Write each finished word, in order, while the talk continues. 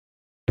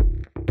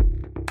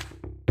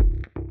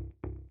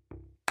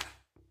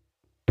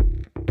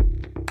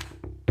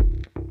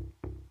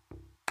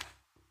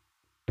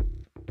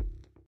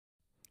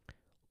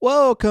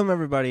Welcome,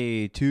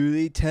 everybody, to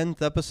the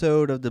 10th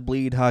episode of the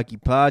Bleed Hockey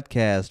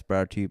Podcast,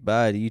 brought to you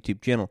by the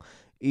YouTube channel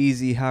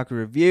Easy Hockey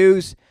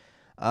Reviews.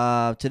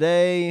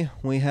 Today,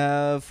 we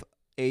have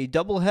a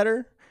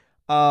doubleheader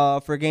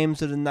for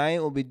games of the night.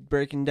 We'll be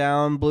breaking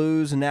down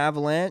Blues and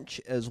Avalanche,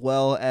 as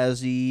well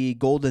as the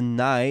Golden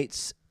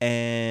Knights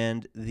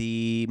and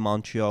the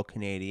Montreal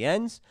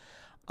Canadiens.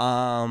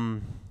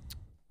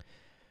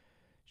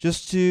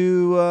 Just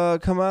to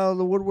come out of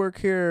the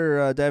woodwork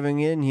here, diving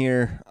in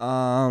here,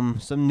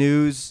 some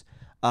news.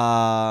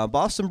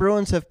 Boston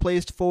Bruins have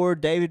placed forward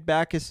David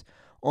Backes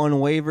on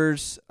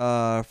waivers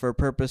for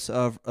purpose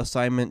of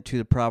assignment to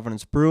the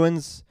Providence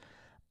Bruins.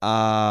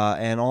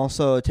 And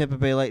also Tampa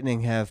Bay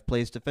Lightning have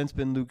placed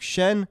defenseman Luke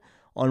Schenn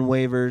on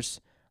waivers.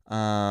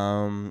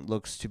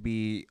 Looks to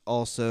be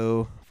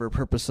also for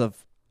purpose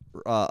of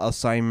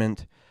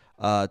assignment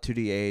to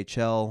the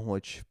AHL,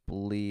 which I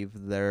believe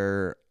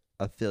they're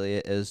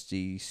affiliate is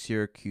the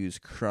Syracuse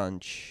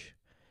Crunch,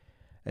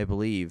 I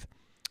believe.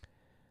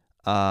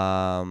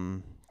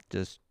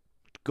 Just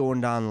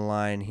going down the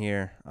line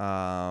here.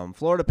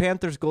 Florida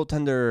Panthers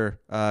goaltender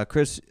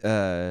Chris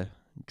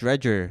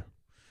Dredger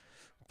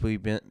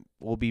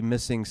will be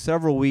missing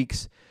several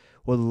weeks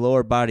with a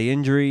lower body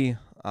injury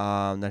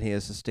that he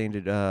has sustained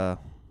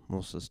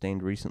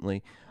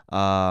recently.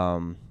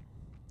 And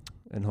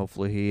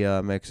hopefully he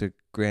makes a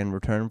grand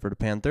return for the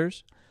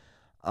Panthers.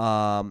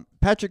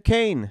 Patrick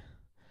Kane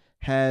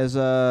has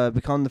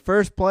become the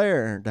first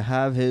player to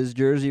have his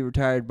jersey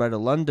retired by the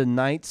London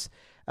Knights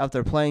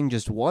after playing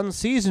just one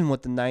season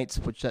with the Knights,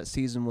 which that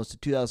season was the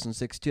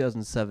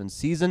 2006-2007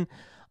 season.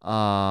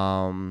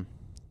 And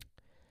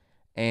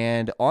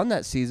on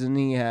that season,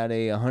 he had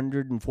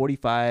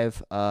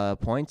 145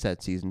 points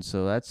that season,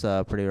 so that's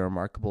pretty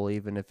remarkable.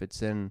 Even if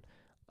it's in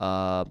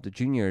the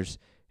juniors,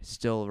 it's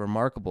still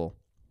remarkable.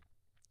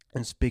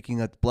 And speaking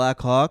of the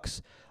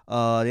Blackhawks,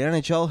 the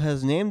NHL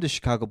has named the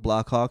Chicago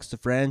Blackhawks the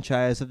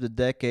franchise of the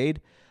decade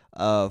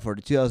for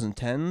the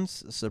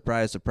 2010s.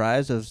 Surprise,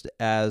 surprise,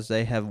 as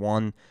they have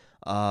won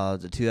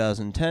the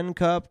 2010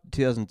 Cup,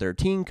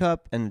 2013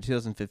 Cup, and the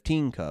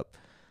 2015 Cup.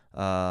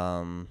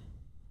 Can't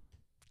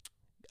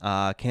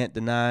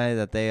deny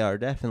that they are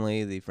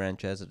definitely the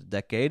franchise of the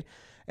decade.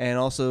 And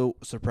also,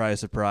 surprise,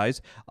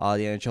 surprise, the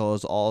NHL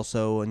has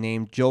also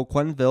named Joe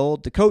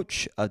Quenneville the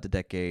coach of the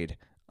decade.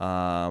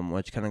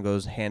 Which kind of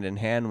goes hand in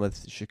hand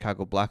with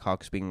Chicago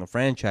Blackhawks being a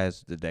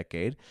franchise of the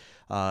decade.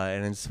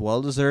 And it's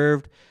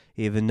well-deserved.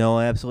 Even though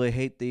I absolutely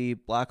hate the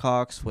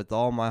Blackhawks with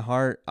all my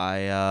heart,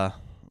 I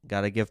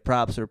got to give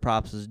props where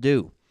props is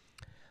due.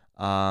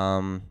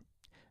 And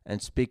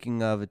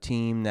speaking of a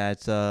team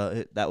that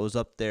was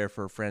up there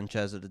for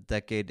franchise of the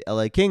decade,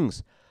 LA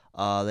Kings.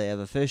 They have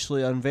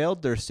officially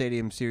unveiled their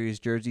Stadium Series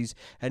jerseys.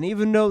 And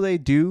even though they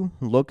do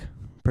look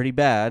pretty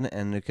bad,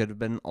 and it could have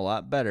been a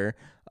lot better,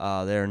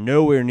 they're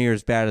nowhere near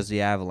as bad as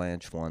the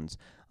Avalanche ones.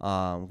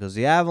 Because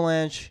the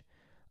Avalanche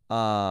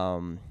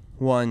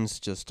ones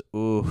just,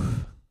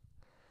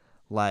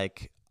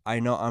 like,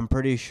 I'm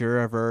pretty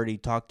sure I've already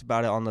talked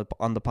about it on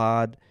the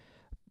pod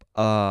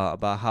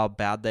about how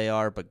bad they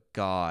are, but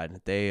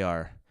God, they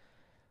are,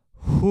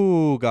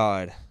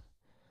 God.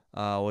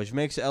 Which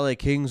makes LA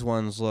Kings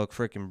ones look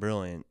freaking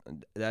brilliant.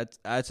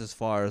 That's as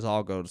far as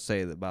I'll go to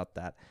say about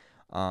that.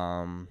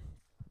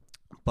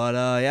 But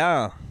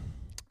yeah.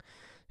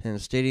 And the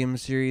Stadium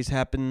Series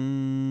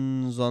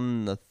happens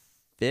on the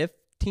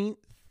 15th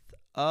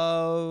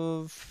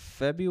of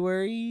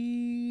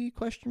February, ?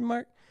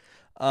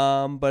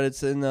 But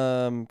it's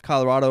in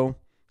Colorado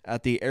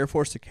at the Air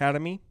Force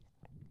Academy,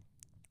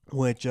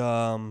 which if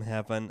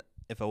I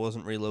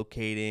wasn't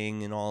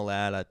relocating and all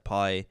that, I'd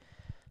probably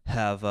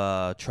have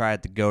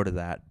tried to go to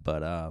that.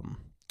 But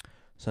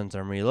since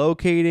I'm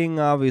relocating,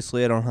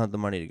 obviously I don't have the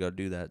money to go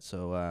do that,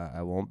 so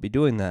I won't be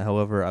doing that.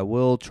 However, I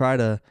will try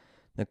to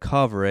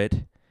cover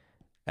it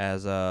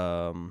as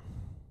the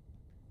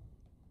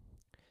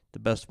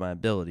best of my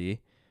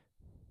ability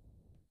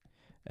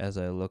as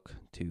I look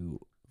to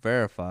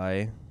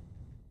verify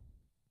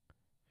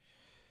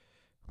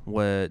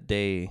what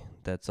day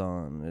that's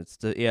on. It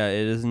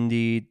is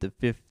indeed the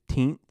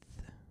 15th.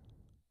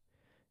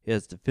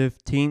 Yes, the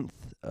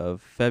 15th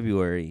of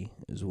February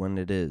is when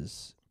it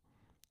is.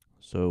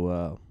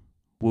 So,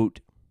 woot.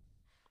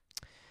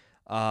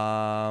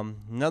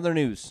 Another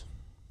news.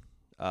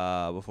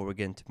 Before we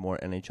get into more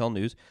NHL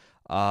news,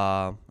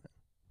 and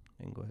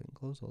go ahead and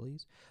close all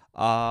these.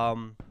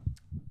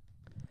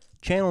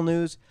 Channel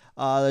news.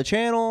 The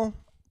channel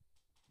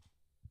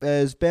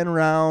has been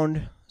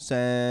around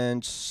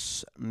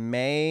since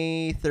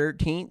May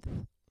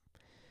 13th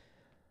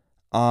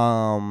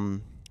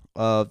of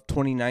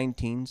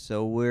 2019.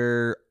 So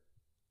we're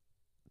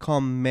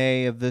come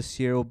May of this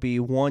year will be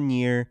 1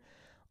 year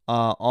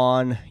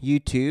on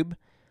YouTube.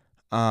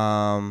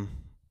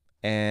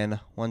 And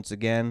once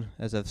again,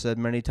 as I've said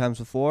many times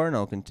before, and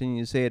I'll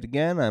continue to say it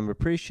again, I'm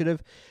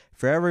appreciative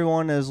for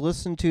everyone that has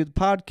listened to the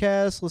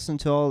podcast, listened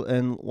to all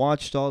and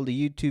watched all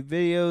the YouTube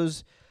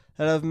videos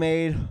that I've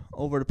made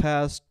over the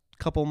past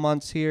couple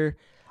months here.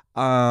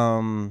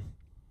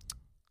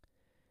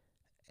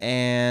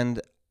 and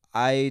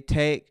I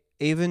take,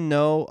 even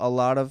though a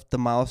lot of the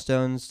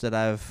milestones that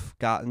I've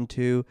gotten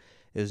to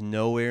is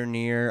nowhere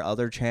near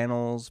other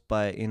channels,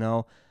 but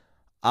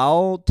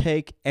I'll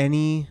take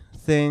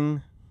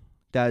anything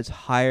that's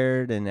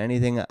higher than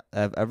anything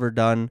I've ever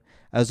done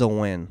as a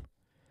win.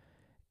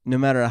 No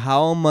matter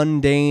how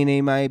mundane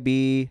it might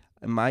be,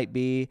 no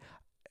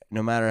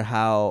matter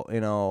how,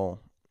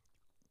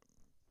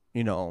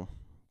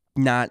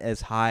 not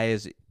as high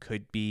as it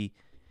could be,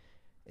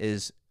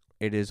 it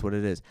is what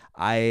it is.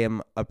 I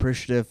am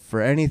appreciative for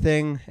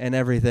anything and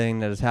everything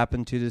that has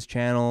happened to this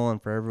channel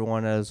and for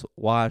everyone that has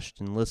watched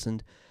and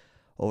listened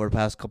over the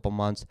past couple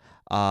months.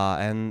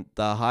 And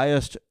the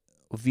highest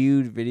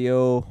viewed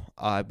video,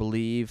 I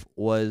believe,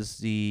 was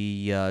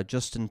the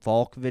Justin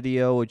Falk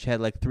video, which had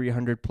like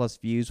 300 plus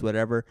views,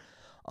 whatever.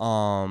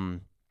 I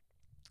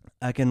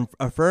can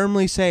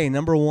firmly say,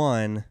 number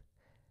one,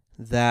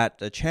 that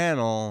the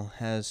channel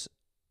has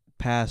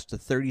passed the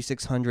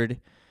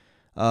 3,600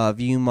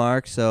 view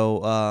mark.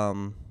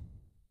 So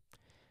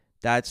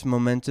that's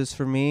momentous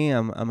for me.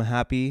 I'm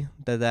happy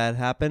that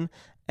happened.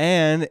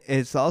 And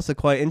it's also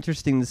quite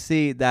interesting to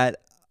see that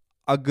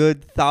a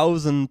good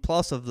 1,000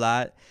 plus of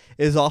that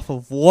is off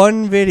of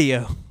one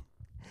video.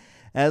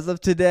 As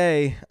of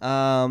today,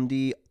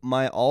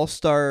 my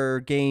All-Star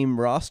Game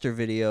roster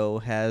video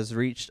has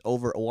reached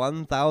over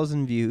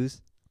 1,000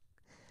 views,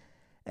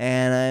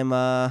 and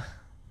I'm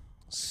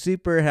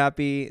super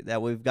happy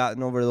that we've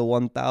gotten over the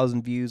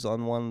 1,000 views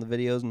on one of the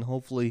videos, and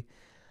hopefully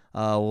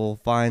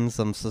we'll find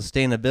some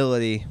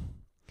sustainability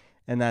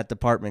in that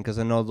department, because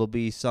I know there'll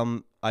be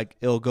some, like,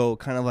 it'll go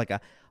kind of like a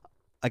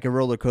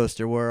roller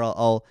coaster where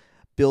I'll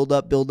build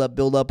up,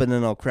 and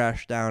then I'll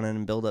crash down,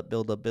 and build up,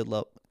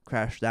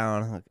 crash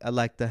down. I'd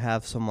like to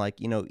have some,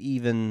 like,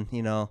 even,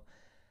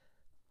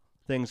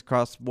 things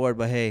across the board,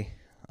 but hey,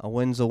 a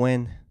win's a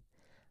win,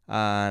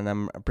 and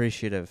I'm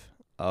appreciative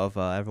of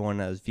everyone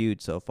that has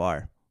viewed so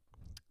far.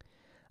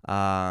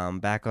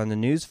 Back on the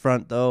news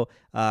front, though,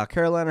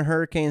 Carolina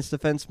Hurricanes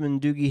defenseman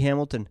Dougie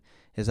Hamilton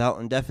is out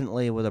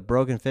indefinitely with a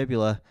broken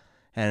fibula,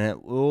 and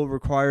it will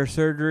require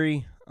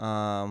surgery.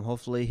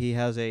 Hopefully he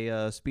has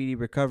a speedy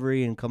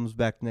recovery and comes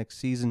back next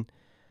season,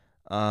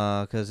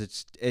 because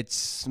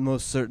it's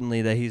most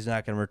certainly that he's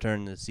not going to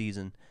return this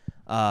season.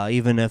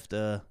 Even if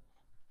the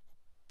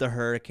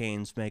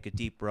Hurricanes make a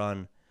deep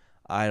run,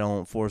 I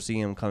don't foresee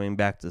him coming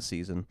back this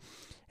season.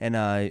 And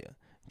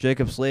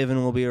Jacob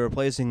Slavin will be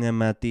replacing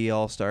him at the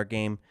All-Star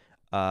Game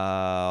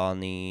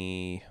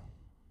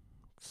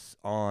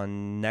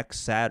on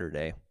next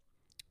Saturday,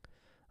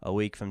 a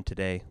week from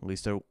today, at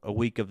least a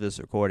week of this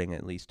recording,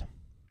 at least.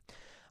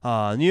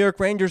 New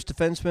York Rangers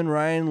defenseman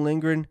Ryan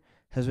Lindgren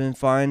has been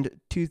fined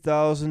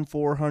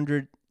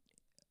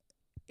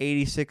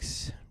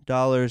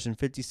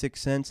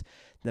 $2,486.56,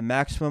 the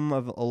maximum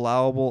of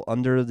allowable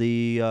under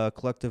the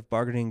collective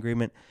bargaining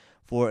agreement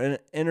for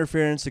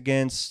interference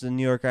against the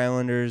New York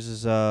Islanders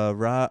is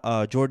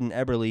Jordan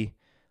Eberle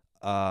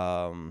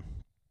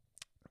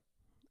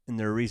in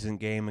their recent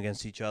game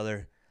against each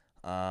other.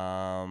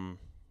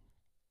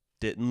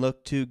 Didn't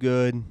look too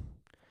good,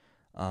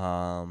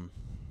 and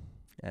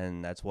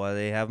that's why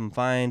they have him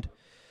fined,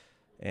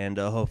 and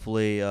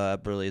hopefully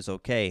Eberle is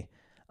okay.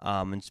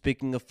 And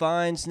speaking of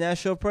fines,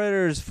 Nashville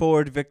Predators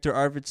forward Victor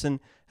Arvidsson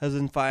has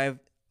been fined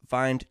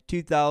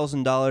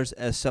 $2,000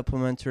 as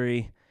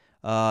supplementary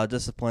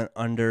discipline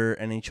under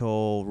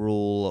NHL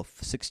Rule of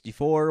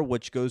 64,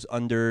 which goes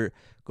over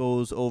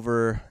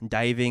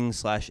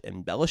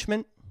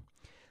diving/embellishment.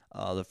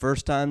 The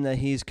first time that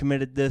he's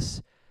committed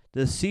this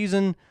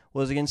season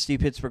was against the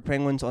Pittsburgh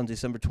Penguins on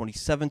December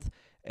 27th,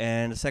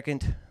 and the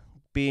second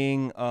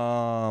being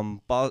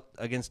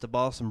against the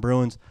Boston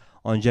Bruins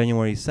on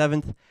January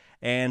 7th.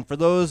 And for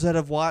those that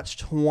have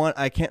watched one,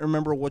 I can't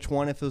remember which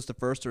one, if it was the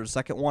first or the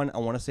second one. I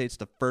want to say it's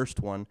the first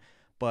one,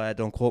 but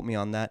don't quote me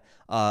on that,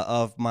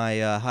 of my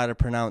how to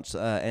pronounce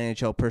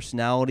NHL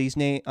personalities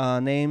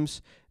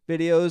names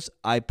videos.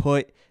 I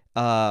put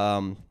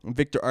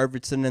Victor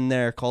Arvidsson in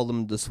there, called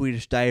him the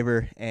Swedish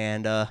Diver,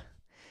 and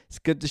it's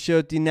good to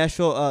show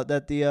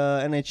that the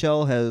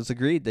NHL has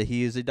agreed that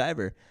he is a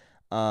diver.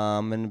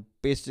 And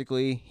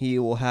basically, he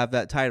will have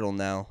that title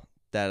now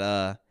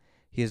that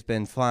he has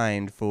been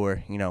fined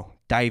for,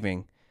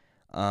 diving.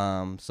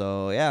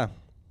 So, yeah.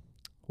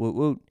 Woot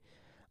woot.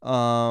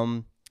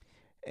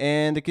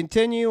 And to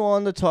continue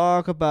on the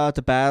talk about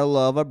the Battle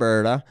of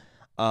Alberta,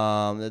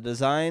 the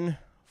design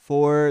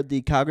for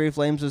the Calgary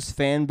Flames'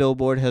 fan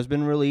billboard has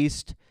been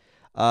released,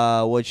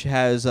 which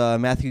has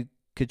Matthew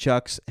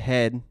Tkachuk's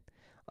head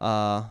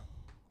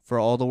for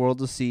all the world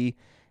to see,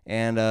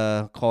 and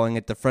calling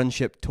it the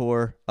Friendship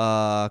Tour,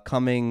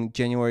 coming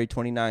January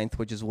 29th,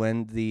 which is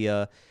when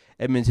the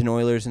Edmonton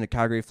Oilers and the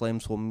Calgary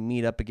Flames will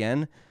meet up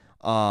again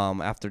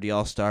after the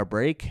All-Star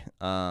break,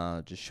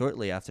 just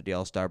shortly after the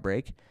All-Star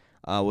break,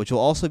 which will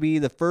also be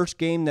the first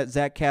game that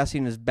Zach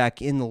Kassian is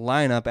back in the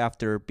lineup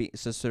after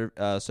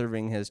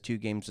serving his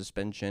 2-game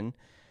suspension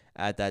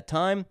at that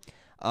time.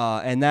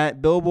 And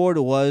that billboard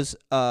was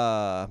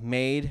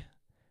made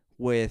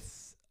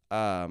with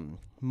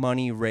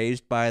money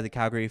raised by the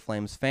Calgary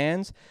Flames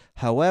fans.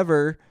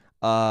 However,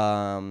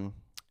 a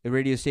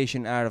radio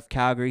station out of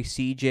Calgary,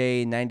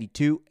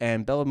 CJ92,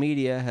 and Bell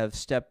Media have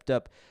stepped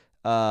up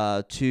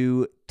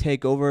to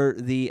take over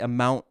the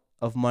amount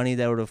of money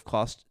that would have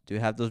cost to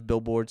have those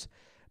billboards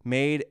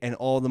made, and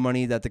all the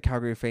money that the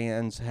Calgary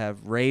fans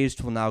have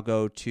raised will now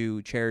go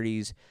to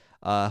charities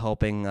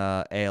helping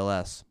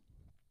ALS.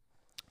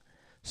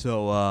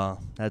 So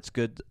that's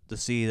good to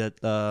see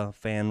that the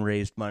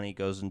fan-raised money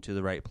goes into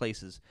the right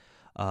places,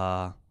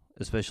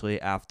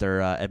 especially after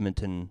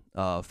Edmonton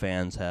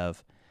fans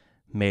have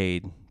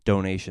made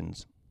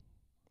donations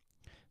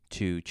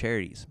to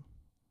charities.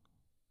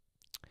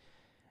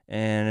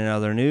 And in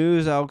other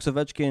news, Alex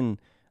Ovechkin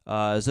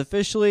is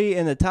officially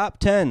in the top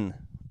 10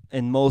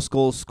 in most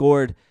goals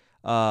scored,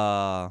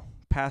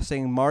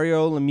 passing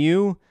Mario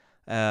Lemieux,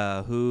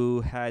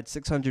 who had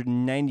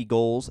 690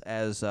 goals,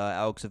 as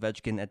Alex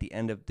Ovechkin at the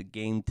end of the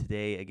game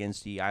today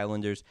against the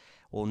Islanders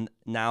will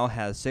now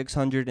has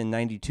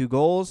 692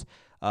 goals.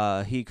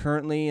 He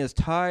currently is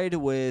tied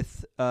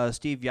with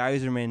Steve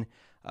Yzerman,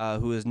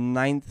 who is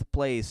 9th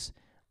place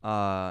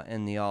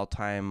in the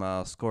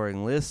all-time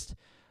scoring list.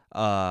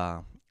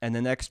 And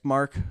the next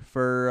mark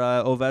for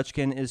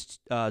Ovechkin is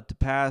to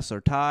pass or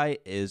tie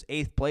is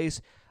 8th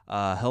place,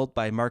 held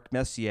by Mark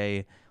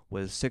Messier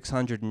with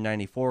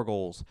 694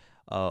 goals.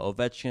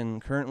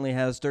 Ovechkin currently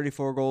has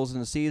 34 goals in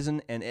the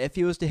season, and if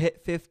he was to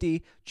hit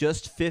 50,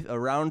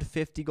 around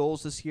 50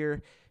 goals this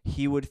year,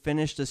 he would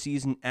finish the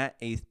season at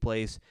 8th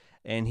place,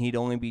 and he'd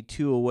only be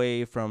 2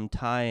 away from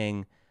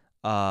tying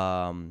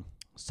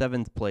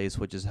 7th place,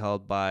 which is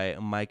held by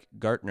Mike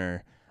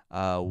Gartner,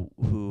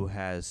 who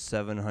has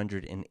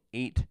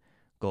 708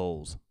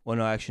 goals. Well,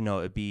 no, actually,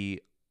 no.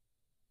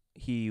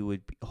 He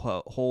would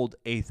hold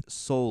 8th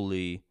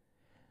solely,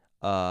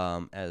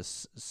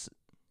 as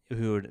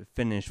who would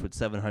finish with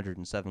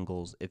 707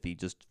 goals if he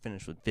just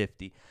finished with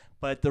 50.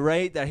 But the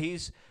rate that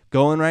he's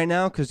going right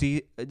now, because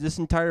this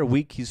entire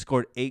week he's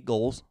scored 8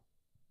 goals.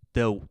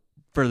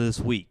 For this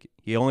week,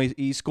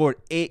 he scored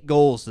 8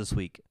 goals this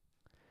week.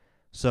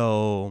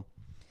 So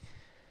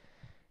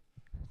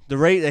the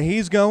rate that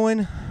he's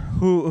going,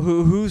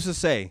 who's to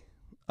say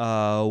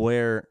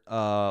where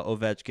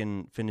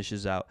Ovechkin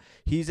finishes out?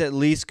 He's at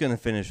least going to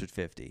finish with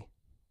 50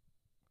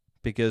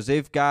 because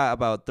they've got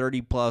about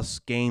 30-plus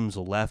games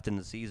left in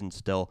the season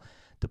still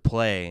to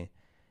play.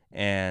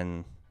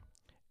 And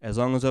as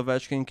long as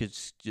Ovechkin could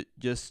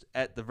just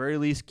at the very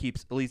least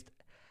keeps at least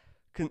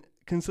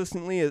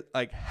consistently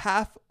like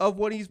half of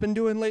what he's been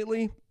doing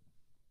lately,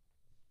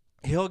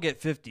 he'll get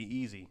 50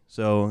 easy.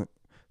 So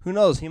who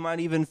knows? He might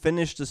even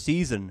finish the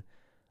season,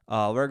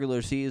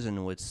 regular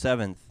season, with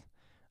 7th,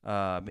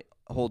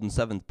 holding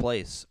 7th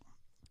place.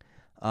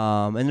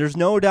 And there's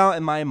no doubt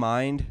in my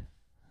mind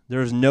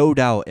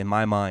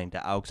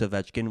that Alex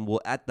Ovechkin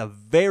will, at the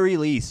very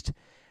least,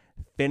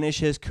 finish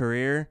his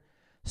career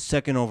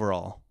 2nd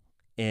overall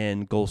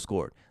in goals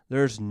scored.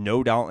 There's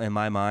no doubt in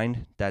my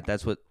mind that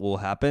that's what will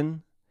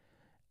happen.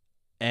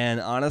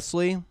 And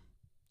honestly,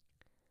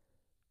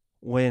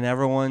 when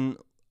everyone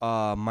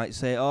might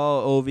say,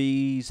 oh,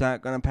 Ovi's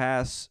not going to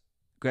pass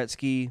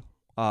Gretzky,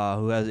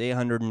 who has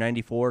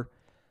 894,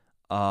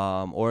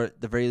 or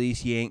at the very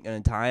least he ain't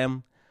going to tie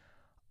him,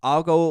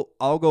 I'll go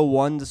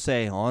one to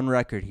say on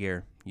record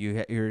here.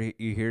 You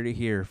hear to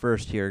hear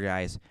first here,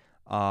 guys.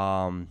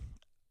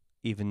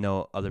 Even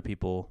though other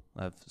people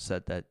have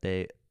said that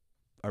they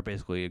are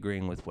basically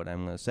agreeing with what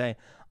I'm going to say,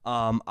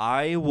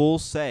 I will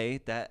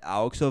say that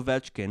Alex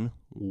Ovechkin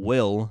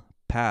will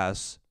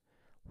pass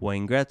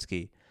Wayne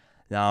Gretzky.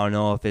 Now, I don't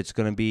know if it's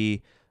going to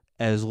be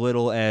as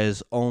little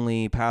as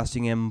only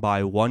passing him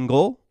by 1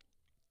 goal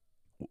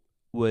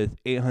with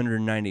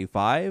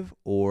 895,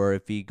 or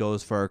if he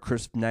goes for a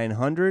crisp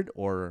 900,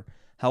 or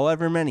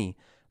however many.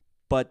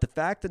 But the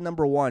fact that,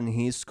 number one,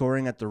 he's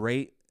scoring at the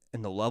rate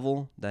and the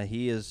level that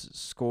he has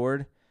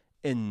scored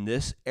in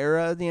this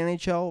era of the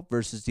NHL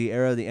versus the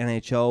era of the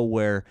NHL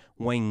where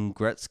Wayne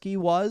Gretzky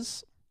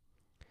was,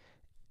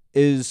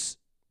 is,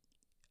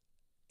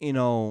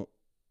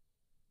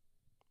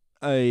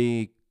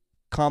 a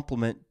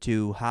compliment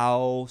to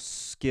how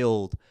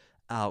skilled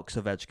Alex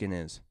Ovechkin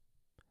is.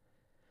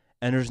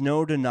 And there's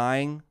no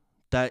denying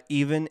that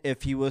even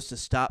if he was to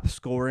stop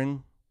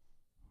scoring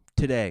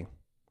today,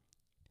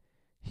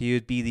 he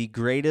would be the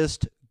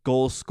greatest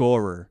goal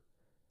scorer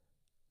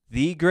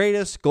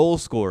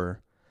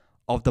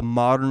of the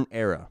modern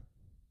era.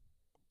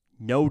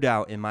 No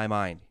doubt in my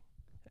mind.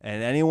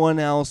 And anyone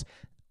else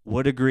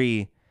would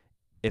agree,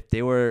 if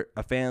they were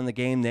a fan of the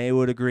game, they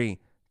would agree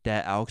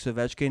that Alex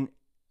Ovechkin,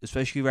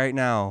 especially right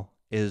now,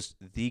 is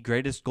the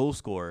greatest goal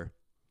scorer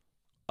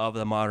of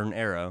the modern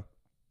era.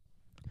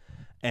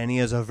 And he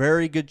has a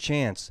very good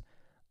chance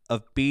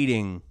of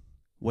beating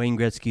Wayne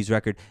Gretzky's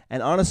record.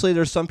 And honestly,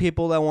 there's some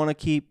people that want to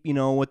keep,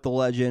 with the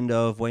legend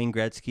of Wayne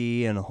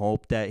Gretzky and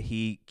hope that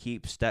he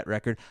keeps that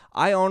record.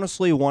 I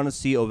honestly want to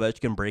see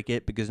Ovechkin break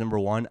it because, number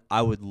one,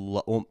 I would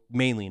love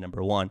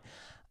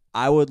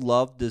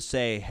to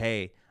say,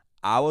 hey,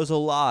 I was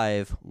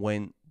alive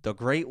when the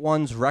Great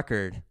One's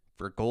record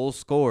for goals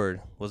scored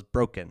was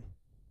broken.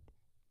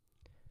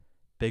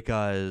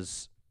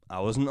 Because I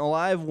wasn't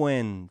alive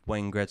when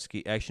Wayne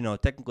Gretzky... Actually, no,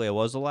 technically I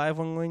was alive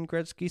when Wayne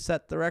Gretzky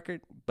set the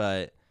record,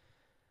 but...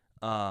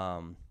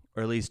 or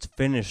at least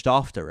finished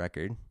off the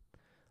record.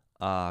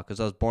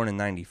 Because I was born in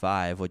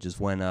 95, which is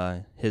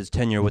when his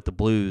tenure with the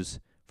Blues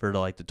for the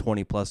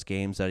 20-plus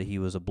games that he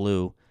was a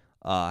Blue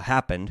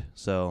happened.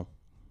 So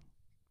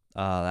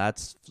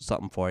that's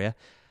something for you.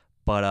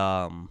 But,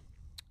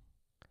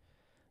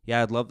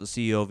 yeah, I'd love to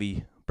see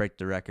Ovi break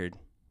the record.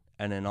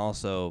 And then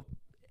also...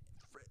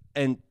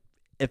 And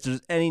if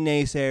there's any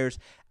naysayers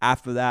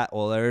after that,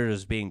 well, they're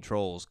just being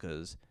trolls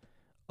because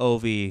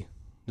Ovi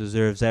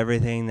deserves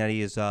everything that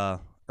he has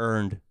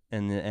earned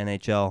in the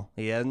NHL.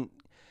 He hasn't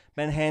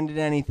been handed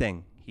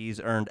anything. He's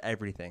earned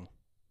everything.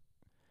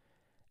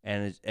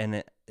 And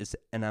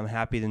I'm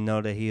happy to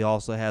know that he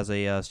also has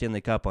a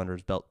Stanley Cup under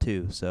his belt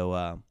too.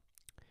 So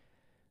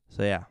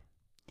yeah.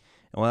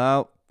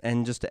 Well,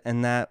 and just to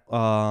end that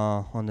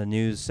on the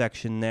news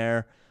section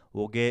there,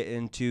 we'll get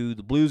into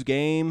the Blues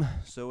game.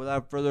 So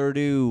without further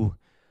ado,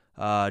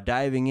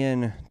 diving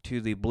in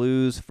to the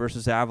Blues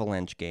versus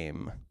Avalanche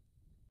game.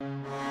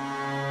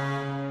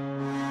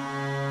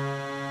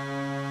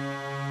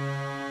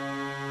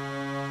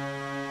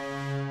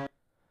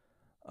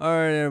 All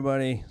right,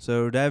 everybody.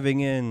 So diving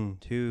in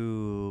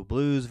to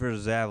Blues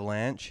versus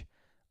Avalanche,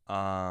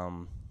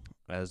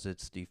 as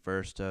it's the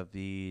first of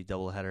the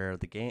doubleheader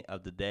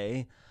of the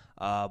day.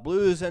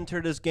 Blues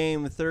entered this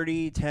game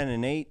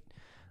 30-10-8.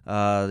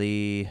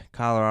 The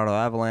Colorado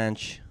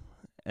Avalanche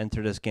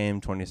entered this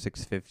game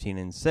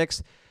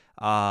 26-15-6.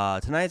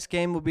 Tonight's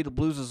game will be the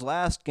Blues'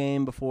 last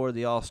game before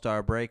the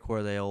All-Star break,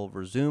 where they'll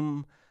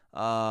resume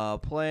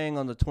playing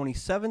on the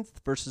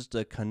 27th versus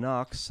the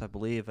Canucks. I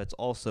believe it's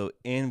also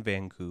in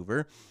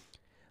Vancouver.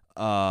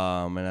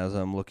 And as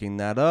I'm looking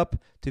that up,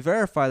 to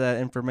verify that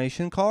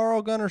information,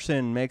 Carl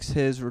Gunnarsson makes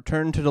his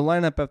return to the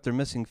lineup after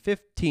missing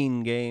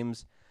 15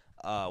 games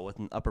with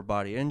an upper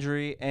body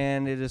injury,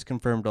 and it is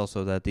confirmed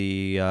also that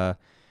the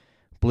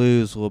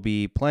Blues will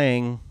be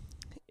playing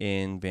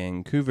in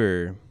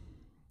Vancouver.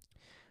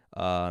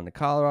 The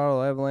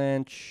Colorado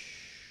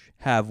Avalanche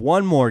have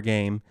one more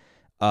game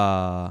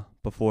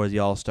before the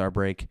All-Star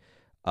break.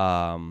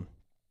 Right?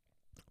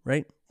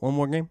 One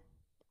more game?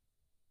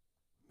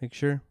 Make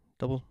sure.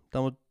 Double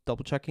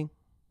checking.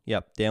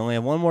 Yep, they only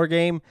have one more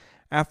game.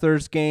 After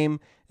this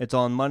game, it's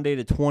on Monday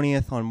the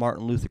 20th on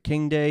Martin Luther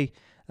King Day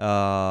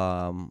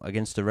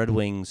against the Red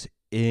Wings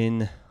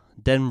in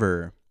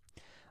Denver.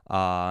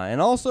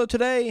 And also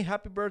today,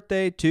 happy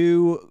birthday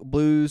to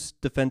Blues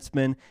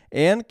defenseman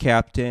and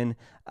captain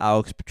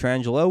Alex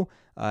Pietrangelo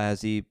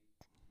as he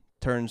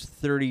turns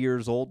 30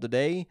 years old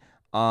today.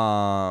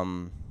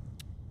 Oh,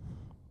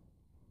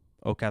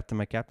 captain,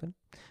 my captain.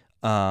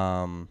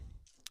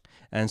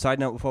 And side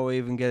note, before we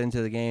even get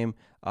into the game,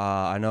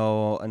 I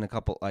know in a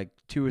couple,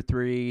 2 or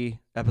 3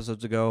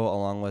 episodes ago,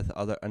 along with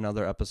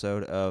another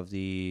episode of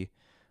the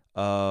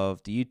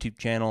YouTube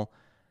channel,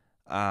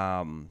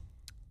 I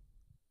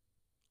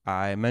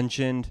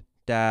mentioned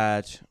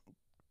that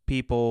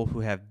people who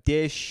have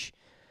Dish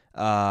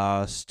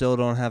still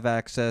don't have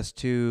access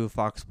to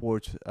Fox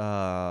Sports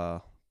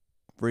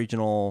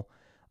regional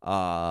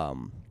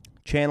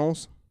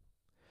channels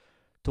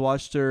to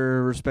watch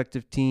their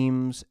respective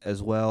teams,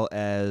 as well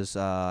as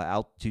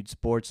Altitude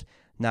Sports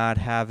not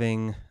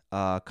having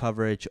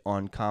coverage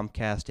on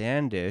Comcast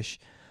and Dish.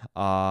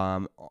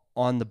 On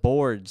the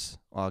boards,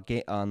 on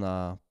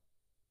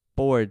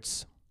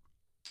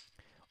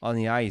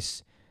the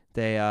ice,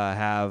 they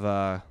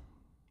have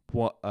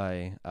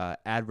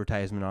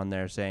advertisement on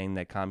there saying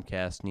that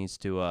Comcast needs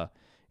to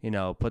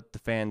put the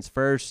fans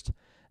first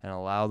and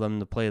allow them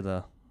to play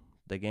the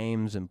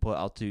games and put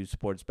Altitude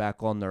Sports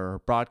back on their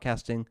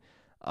broadcasting,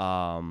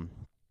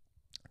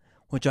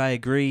 which I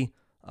agree.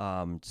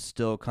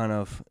 Still kind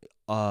of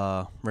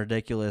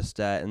ridiculous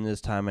that in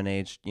this time and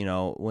age,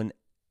 when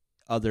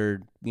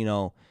other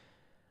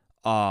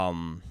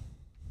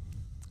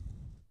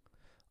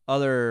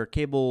other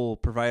cable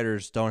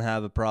providers don't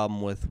have a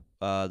problem with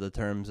the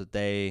terms that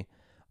they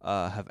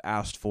have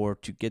asked for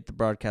to get the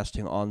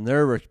broadcasting on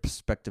their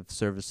respective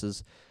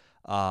services,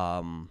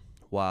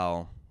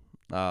 while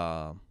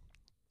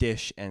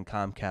Dish and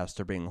Comcast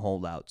are being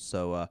holdouts.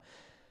 So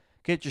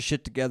get your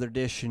shit together,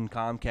 Dish and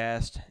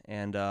Comcast,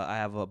 and I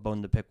have a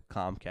bone to pick with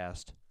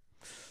Comcast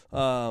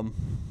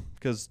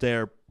because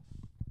their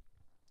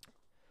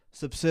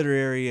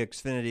subsidiary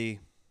Xfinity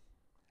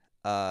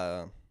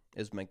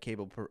is my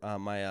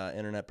my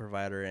internet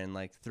provider, and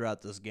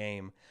throughout this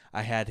game,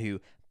 I had to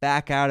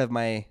back out of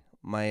my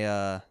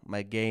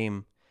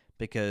game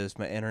because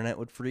my internet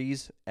would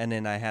freeze, and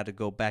then I had to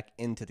go back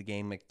into the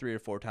game 3 or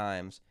 4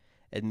 times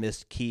and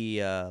missed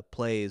key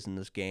plays in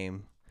this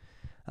game,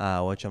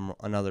 which I'm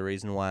another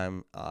reason why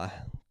I'm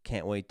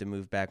can't wait to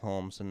move back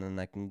home so then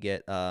I can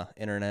get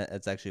internet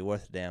that's actually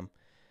worth a damn.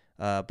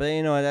 But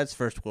that's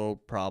first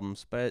world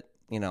problems, but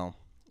it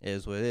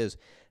is what it is.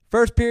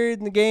 First period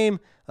in the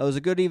game, it was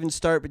a good even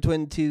start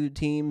between the two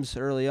teams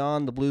early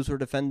on. The Blues were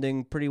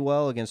defending pretty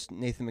well against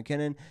Nathan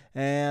MacKinnon,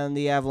 and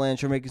the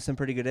Avalanche were making some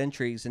pretty good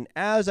entries. And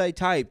as I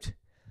typed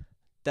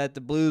that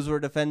the Blues were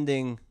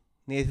defending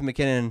Nathan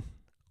MacKinnon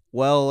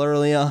well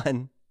early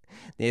on,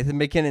 Nathan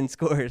MacKinnon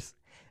scores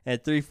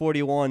at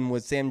 3:41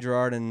 with Sam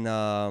Girard and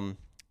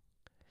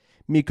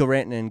Mikko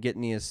Rantanen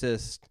getting the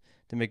assist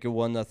to make it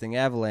 1-0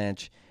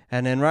 Avalanche.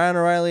 And then Ryan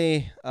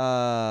O'Reilly,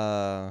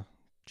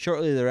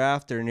 shortly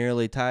thereafter,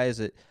 nearly ties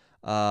it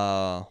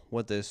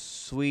with a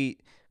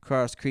sweet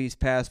cross-crease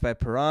pass by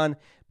Perron,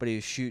 but he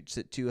shoots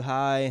it too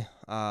high,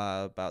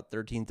 about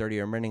 13:30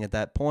 remaining at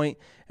that point.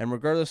 And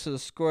regardless of the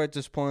score at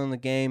this point in the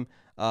game,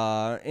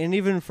 and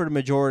even for the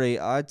majority,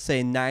 I'd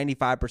say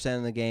 95%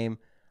 of the game,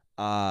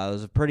 it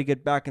was a pretty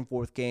good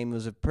back-and-forth game. It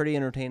was a pretty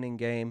entertaining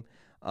game.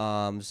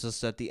 It's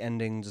just that the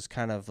ending was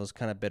kind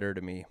of bitter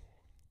to me.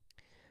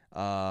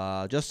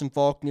 Justin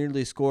Falk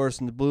nearly scores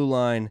from the blue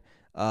line,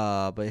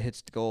 but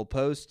hits the goal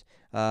post.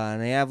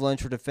 And the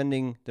Avalanche were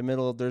defending the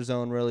middle of their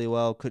zone really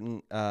well.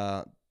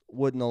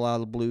 Wouldn't allow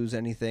the Blues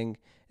anything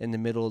in the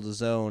middle of the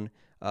zone,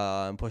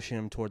 and pushing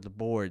them toward the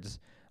boards.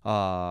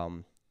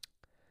 And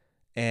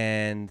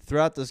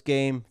throughout this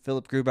game,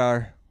 Philip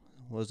Grubauer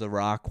was a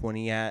rock when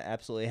he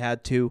absolutely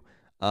had to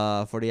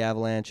for the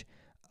Avalanche.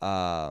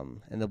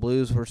 And the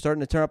Blues were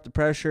starting to turn up the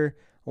pressure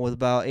with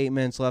about 8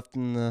 minutes left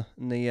in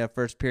the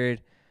first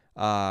period.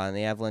 In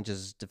the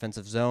Avalanche's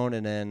defensive zone,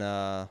 and then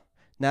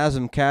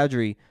Nazem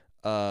Kadri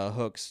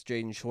hooks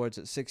Jaden Schwartz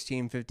at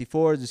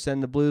 16:54 to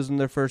send the Blues in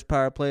their first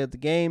power play of the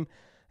game,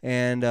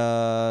 and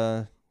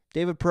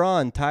David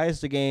Perron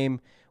ties the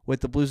game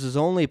with the Blues'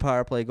 only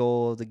power play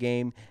goal of the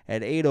game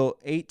at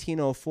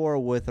 18:04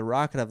 with a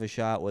rocket of a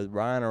shot, with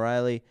Ryan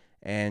O'Reilly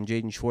and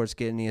Jaden Schwartz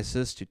getting the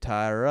assist to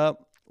tie her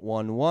up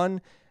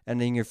 1-1,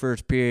 ending your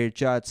first period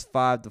shots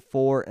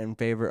 5-4 in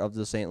favor of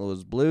the St.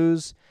 Louis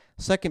Blues.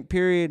 Second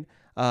period.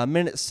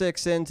 Minute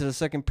 6 into the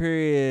second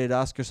period,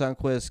 Oscar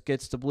Sundqvist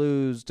gets the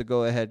Blues to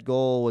go-ahead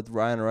goal with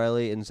Ryan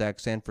O'Reilly and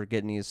Zach Sanford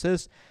getting the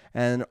assist,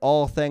 and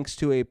all thanks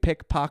to a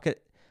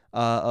pickpocket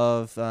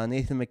of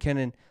Nathan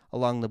MacKinnon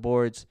along the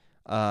boards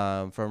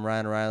from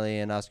Ryan O'Reilly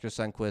and Oscar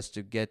Sundqvist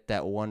to get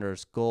that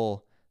wondrous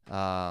goal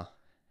to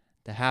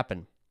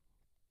happen.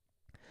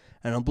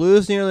 And the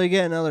Blues nearly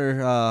get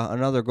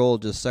another goal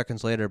just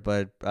seconds later,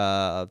 but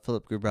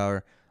Philip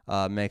Grubauer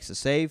makes a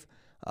save.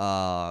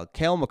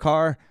 Cale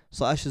Makar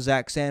slashes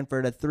Zach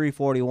Sanford at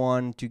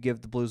 3:41 to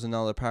give the Blues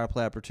another power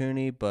play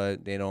opportunity,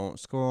 but they don't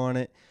score on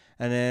it.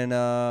 And then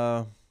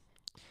a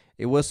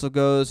whistle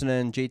goes, and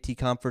then JT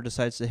Comfort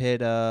decides to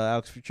hit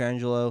Alex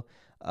Pietrangelo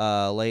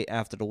late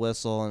after the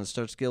whistle, and it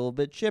starts to get a little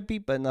bit chippy,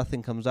 but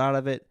nothing comes out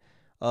of it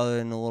other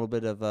than a little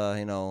bit of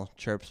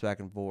chirps back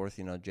and forth,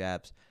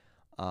 jabs,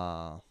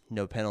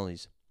 no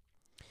penalties.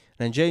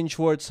 And then Jaden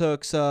Schwartz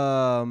hooks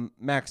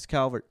Max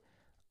Calvert.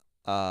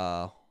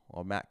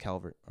 Or Matt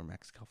Calvert, or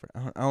Max Calvert.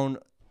 I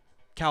don't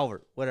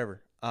Calvert,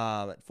 whatever.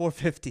 At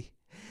 4:50,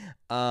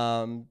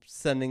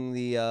 sending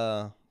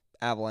the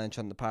Avalanche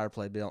on the power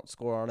play. They don't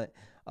score on it.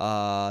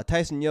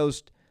 Tyson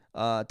Yost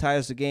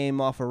ties the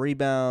game off a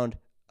rebound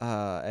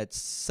at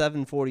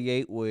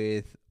 7:48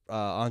 with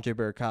Andre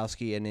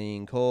Burakovsky and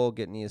Ian Cole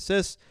getting the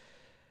assist.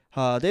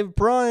 David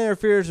Perron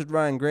interferes with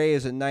Ryan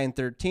Graves at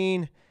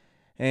 9:13.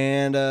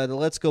 And the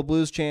Let's Go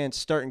Blues chants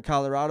start in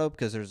Colorado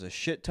because there's a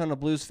shit ton of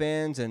Blues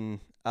fans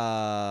and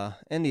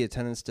in the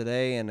attendance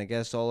today, and I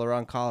guess all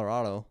around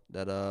Colorado.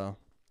 That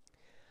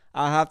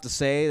I have to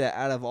say that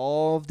out of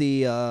all of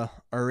the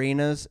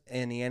arenas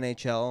in the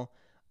NHL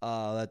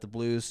that the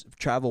Blues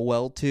travel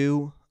well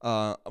to,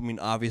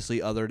 obviously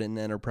other than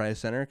the Enterprise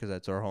Center because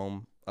that's our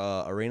home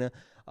arena,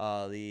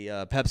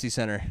 the Pepsi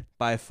Center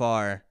by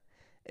far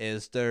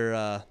is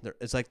their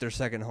it's like their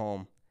second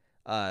home.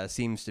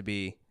 Seems to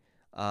be.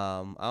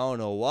 I don't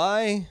know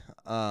why,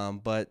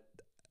 but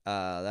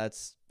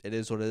it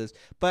is what it is.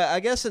 But I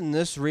guess in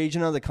this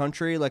region of the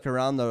country, like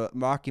around the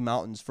Rocky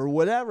Mountains, for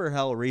whatever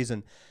hell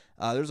reason,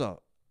 there's a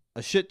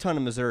shit ton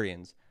of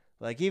Missourians.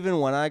 Like even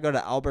when I go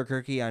to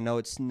Albuquerque, I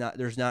know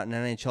there's not an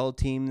NHL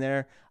team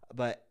there,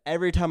 but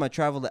every time I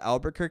travel to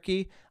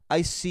Albuquerque,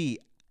 I see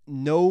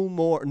no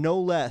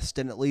less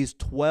than at least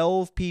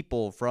 12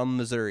 people from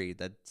Missouri.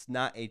 That's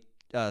not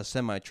a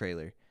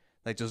semi-trailer.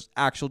 Like just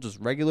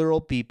regular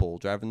old people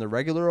driving the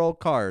regular old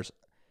cars.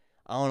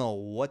 I don't know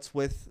what's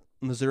with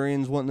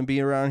Missourians wanting to be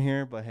around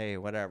here, but hey,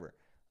 whatever.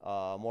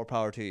 More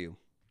power to you.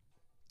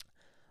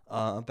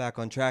 Back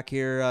on track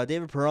here.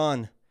 David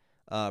Perron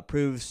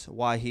proves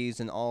why he's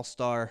an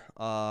all-star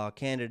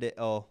candidate.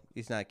 Oh,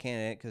 he's not a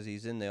candidate because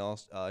he's in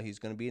the he's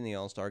going to be in the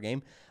all-star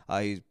game.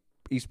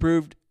 He's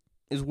proved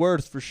his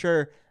worth for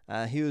sure.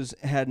 He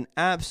had an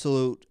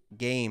absolute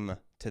game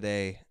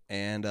today,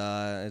 and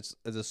it's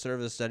a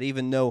service that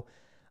even though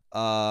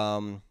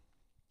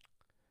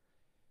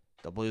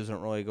the Blues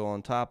don't really go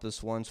on top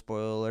this one,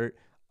 spoiler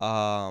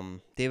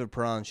alert, David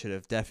Perron should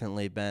have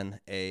definitely been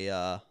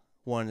a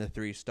 1 of the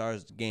 3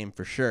 stars of the game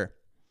for sure.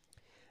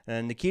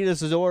 And Nikita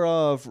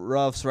Zadorov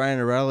roughs Ryan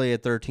O'Reilly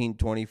at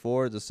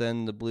 13-24 to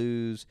send the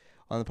Blues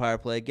on the power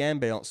play again,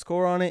 but they don't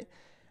score on it.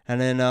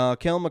 And then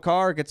Kale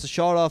McCarr gets a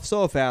shot off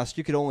so fast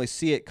you could only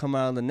see it come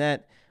out of the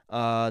net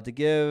to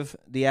give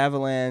the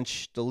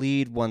Avalanche the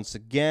lead once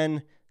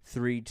again.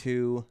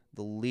 3-2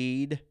 the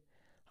lead.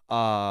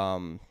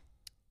 Right?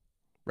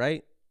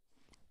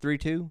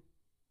 3-2?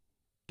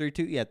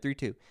 3-2? Yeah,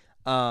 3-2.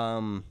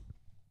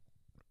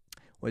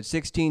 With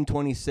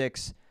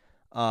 16:26.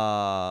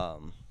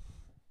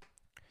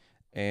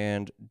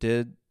 And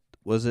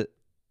was it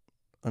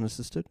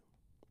unassisted?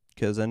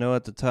 Because I know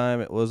at the time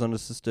it was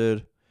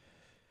unassisted.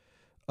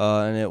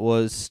 And it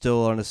was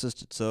still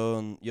unassisted.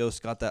 So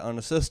Yost got that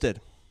unassisted.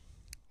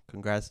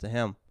 Congrats to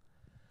him.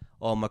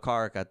 Oh,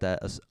 Makar got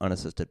that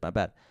unassisted. My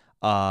bad.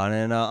 And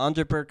then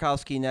Andre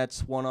Burakovsky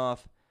nets one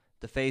off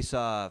the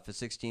face-off at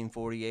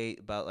 16:48,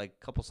 about like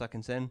a couple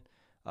seconds in.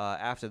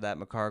 After that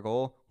Makar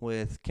goal,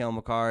 with Cale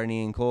Makar and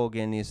Ian Cole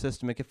getting the assist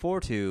to make it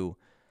 4-2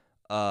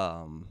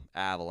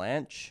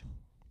 Avalanche.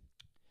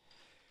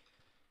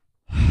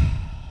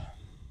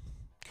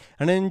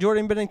 And then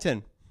Jordan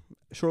Binnington,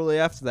 shortly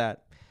after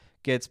that,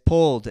 gets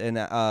pulled, and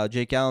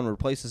Jake Allen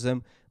replaces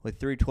him with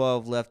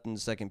 3:12 left in the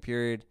second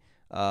period.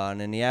 And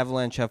then the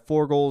Avalanche have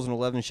 4 goals and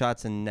 11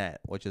 shots in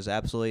net, which is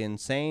absolutely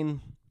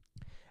insane.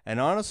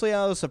 And honestly,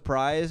 I was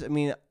surprised. I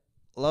mean,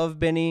 love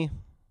Benny.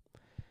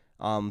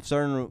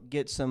 Starting to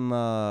get some.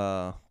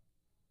 I'm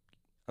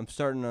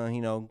starting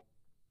to,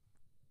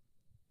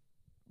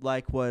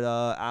 like what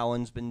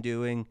Allen's been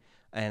doing,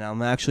 and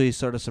I'm actually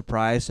sort of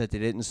surprised that they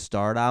didn't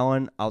start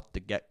Allen out the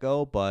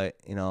get-go. But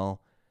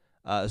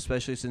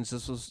especially since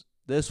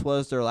this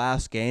was their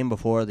last game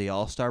before the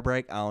All-Star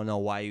break, I don't know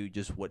why you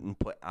just wouldn't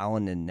put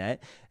Allen in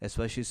net,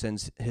 especially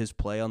since his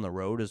play on the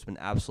road has been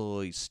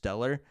absolutely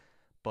stellar.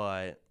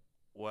 But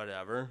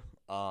whatever.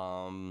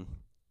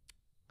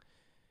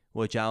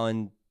 Which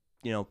Allen,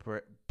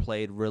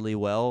 played really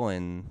well,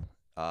 and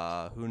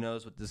who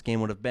knows what this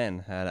game would have been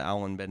had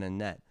Allen been in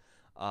net.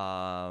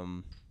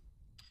 And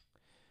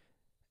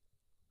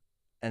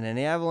then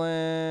the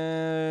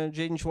Avalanche,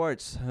 Jaden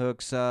Schwartz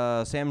hooks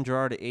Sam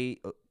Girard at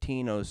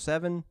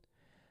 18:07.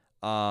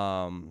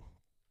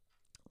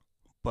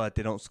 But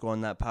they don't score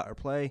on that power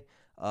play.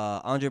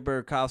 Andre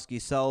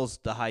Burakovsky sells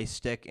the high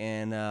stick,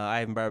 and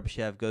Ivan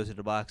Barbashev goes to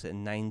the box at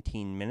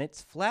 19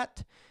 minutes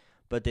flat,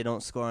 but they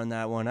don't score on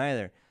that one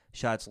either.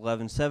 Shots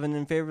 11-7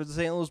 in favor of the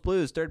St. Louis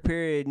Blues. Third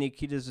period,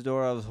 Nikita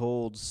Zadorov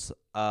holds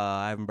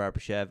Ivan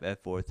Barbashev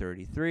at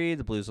 4:33.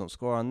 The Blues don't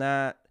score on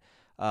that.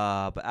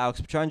 But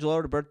Alex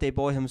Pietrangelo, the birthday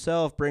boy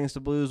himself, brings the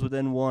Blues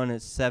within one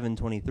at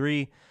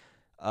 7:23.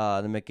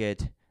 To make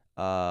it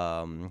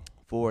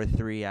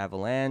 4-3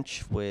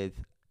 Avalanche,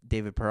 with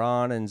David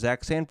Perron and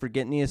Zach Sanford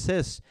getting the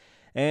assists.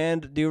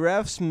 And the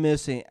refs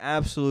miss an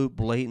absolute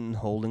blatant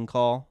holding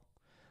call,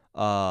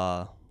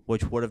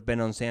 which would have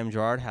been on Sam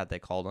Girard had they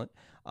called it.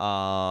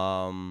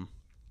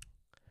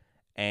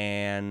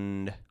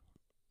 And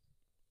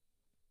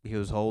he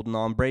was holding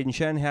on. Braden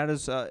Shen had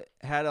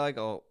like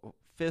a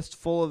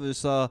fistful of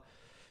his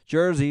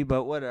jersey,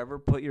 but whatever.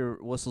 Put your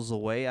whistles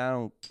away.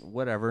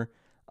 Whatever.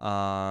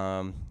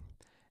 And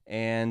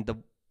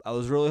I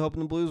was really hoping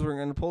the Blues were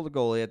going to pull the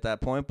goalie at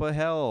that point, but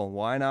hell,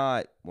 why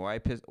not? Why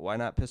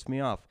not piss me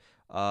off?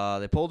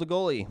 They pulled the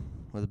goalie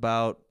with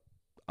about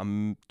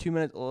 2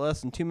 minutes,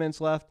 less than 2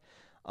 minutes left.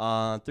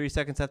 3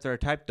 seconds after I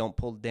typed, don't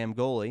pull the damn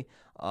goalie.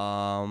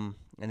 And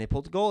they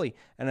pulled the goalie.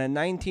 And at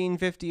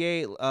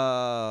 19:58,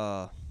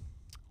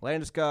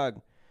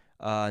 Landeskog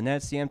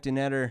nets the empty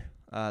netter,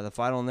 the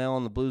final nail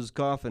in the Blues'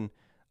 coffin,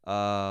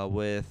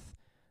 with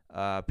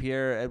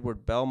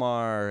Pierre-Edouard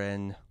Bellemare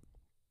and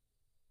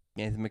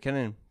Nathan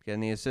MacKinnon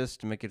getting the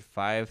assist to make it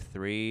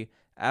 5-3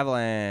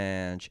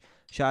 Avalanche.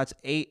 Shots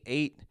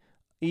 8-8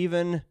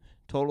 even.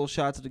 Total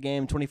shots of the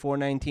game,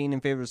 24-19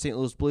 in favor of St.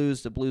 Louis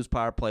Blues. The Blues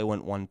power play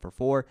went 1 for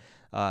 4.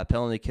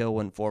 Penalty kill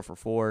went 4 for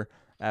 4.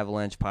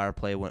 Avalanche power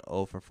play went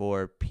 0 for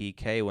 4.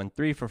 PK went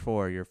 3 for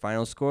 4. Your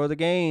final score of the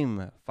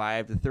game,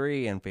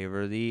 5-3 in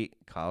favor of the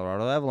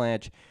Colorado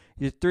Avalanche.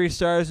 Your 3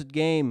 stars of the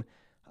game,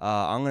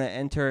 I'm going to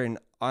enter an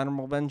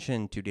honorable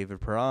mention to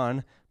David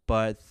Perron,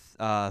 but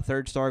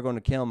third star going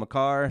to Cale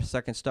Makar,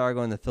 second star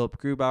going to Philip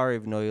Grubauer,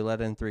 even though he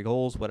let in 3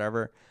 goals,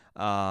 whatever.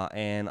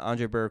 And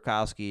Andre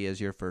Burakovsky is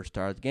your first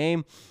star of the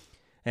game.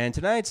 And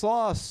tonight's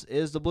loss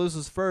is the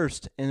Blues'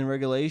 first in the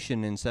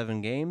regulation in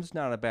 7 games.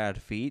 Not a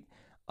bad feat.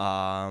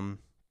 Honestly,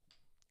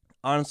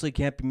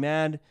 can't be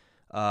mad.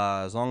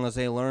 As long as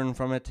they learn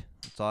from it,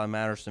 that's all that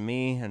matters to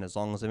me. And as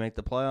long as they make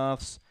the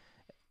playoffs,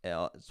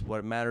 it's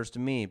what matters to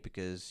me,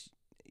 because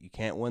you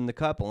can't win the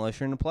cup unless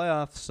you're in the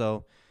playoffs.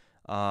 So,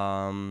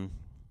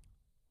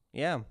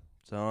 yeah.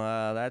 So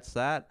that's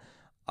that.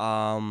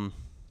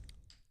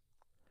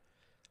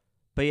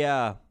 But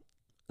yeah,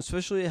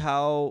 especially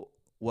how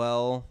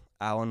well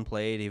Allen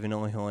played, even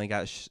though he only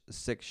got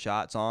 6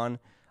 shots on.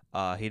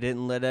 He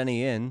didn't let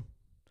any in.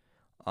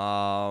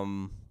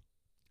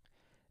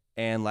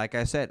 And like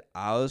I said,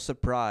 I was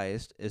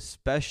surprised,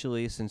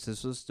 especially since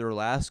this was their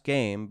last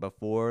game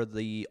before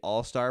the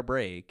All-Star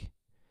break,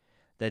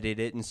 that they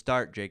didn't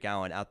start Jake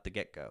Allen out the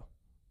get-go.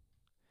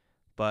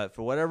 But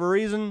for whatever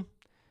reason,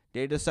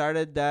 they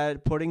decided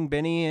that putting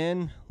Benny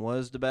in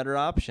was the better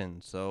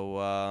option. So,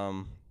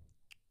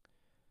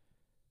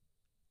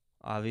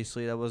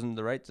 obviously, that wasn't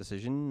the right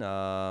decision.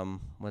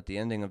 With the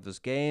ending of this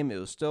game, it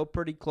was still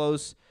pretty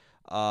close.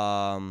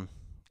 The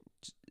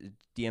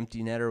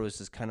empty netter was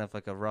just kind of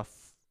like a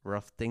rough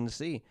thing to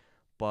see.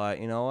 But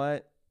you know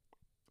what?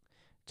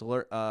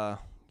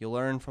 You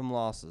learn from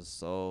losses.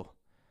 So,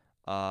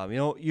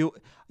 you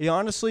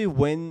honestly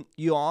win.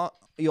 You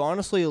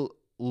honestly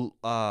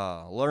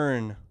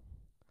learn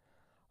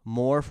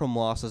more from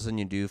losses than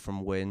you do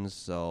from wins.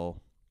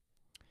 So,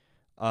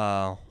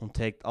 I'll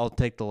take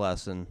the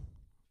lesson.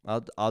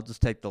 I'll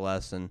just take the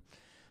lesson.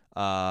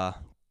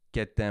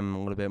 Get them a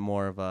little bit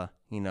more of a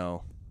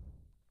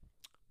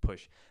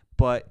push.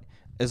 But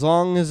as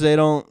long as they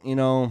don't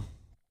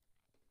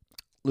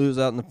lose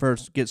out in the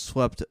first, get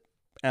swept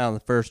out in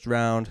the first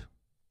round,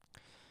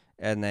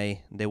 and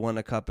they win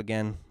a cup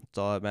again, that's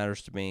all that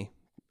matters to me.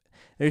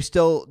 They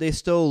still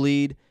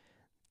lead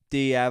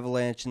the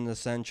Avalanche in the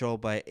Central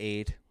by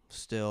 8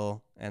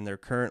 still, and they're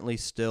currently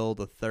still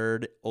the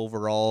 3rd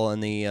overall in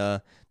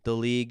the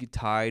league,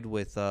 tied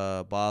with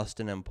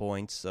Boston in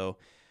points. So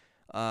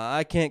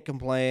I can't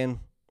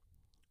complain,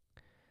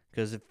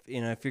 because if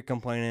you're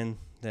complaining,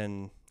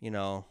 then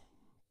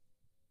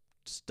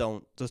just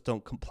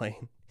don't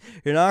complain.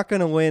 You're not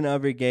gonna win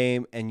every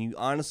game, and you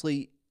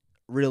honestly,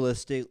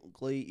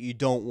 realistically, you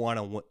don't want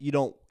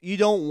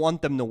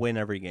them to win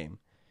every game.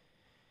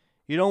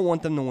 You don't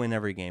want them to win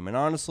every game. And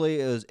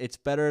honestly, it's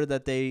better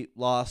that they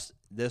lost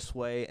this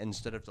way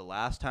instead of the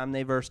last time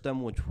they versed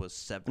them, which was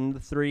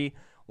 7-3,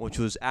 which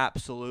was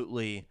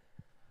absolutely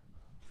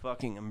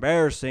fucking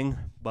embarrassing.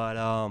 But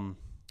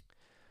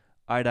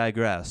I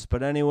digress.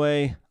 But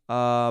anyway,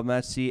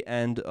 that's the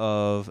end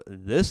of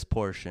this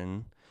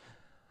portion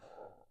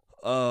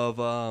of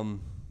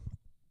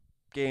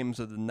games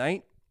of the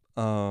night.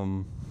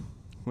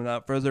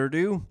 Without further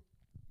ado,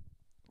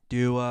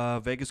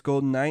 Vegas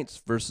Golden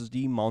Knights versus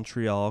the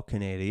Montreal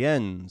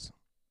Canadiens.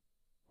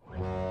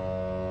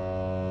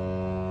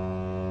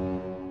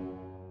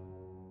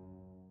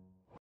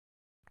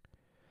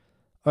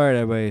 All right,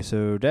 everybody.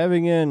 So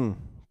diving in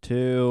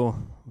to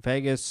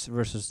Vegas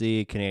versus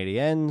the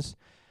Canadiens.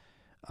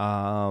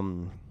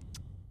 I'm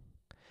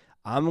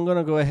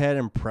gonna go ahead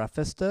and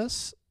preface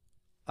this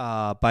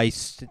by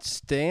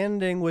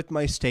standing with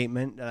my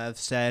statement that I've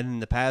said in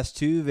the past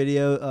two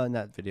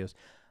not videos.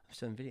 I've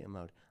said in video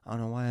mode. I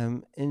don't know why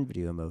I'm in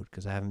video mode,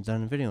 because I haven't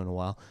done a video in a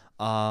while.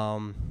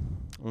 I'm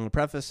going to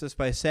preface this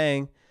by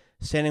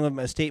standing with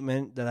my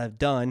statement that I've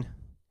done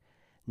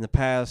in the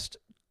past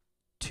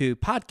two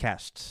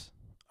podcasts,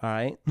 all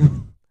right?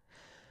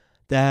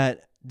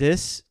 That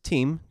this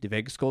team, the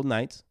Vegas Golden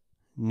Knights,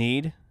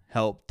 need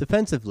help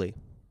defensively.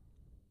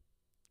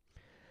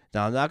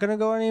 Now, I'm not going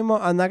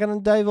to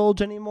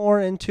divulge anymore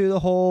into the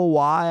whole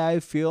why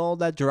I feel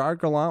that Gerard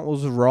Gallant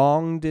was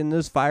wronged in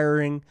this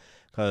firing,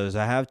 because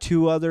I have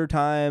two other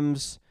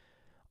times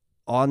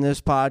on this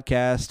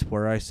podcast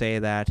where I say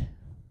that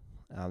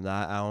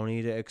I don't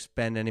need to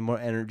expend any more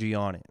energy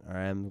on it. All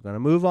right, I'm going to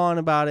move on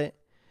about it.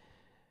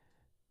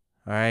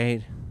 All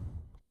right,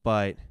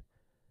 but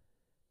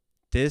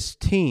this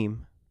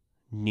team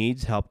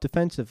needs help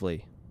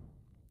defensively.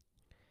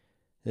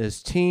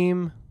 This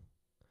team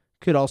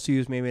could also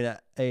use maybe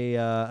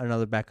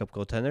another backup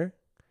goaltender,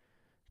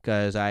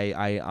 because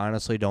I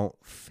honestly don't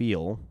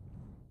feel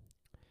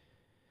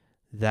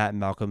that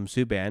Malcolm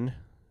Subban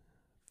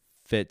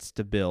fits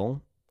the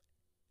bill,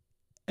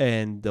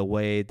 and the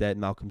way that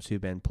Malcolm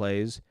Subban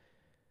plays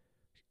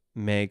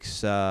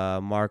makes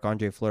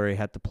Marc-Andre Fleury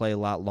have to play a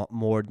lot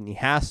more than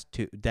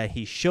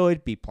he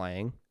should be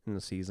playing in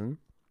the season.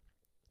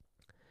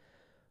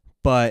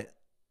 But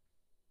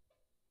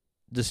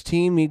this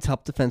team needs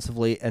help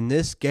defensively, and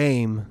this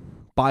game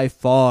by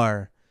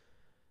far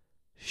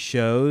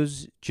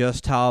shows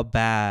just how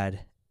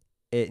bad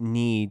it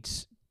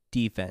needs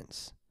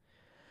defense.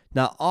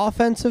 Now,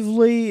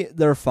 offensively,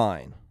 they're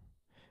fine.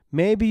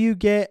 Maybe you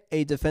get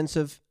a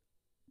defensive,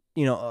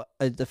 a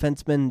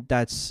defenseman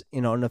that's,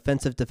 an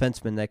offensive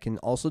defenseman that can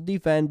also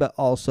defend but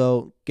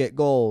also get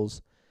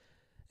goals,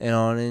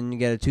 and you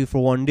get a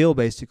 2-for-1 deal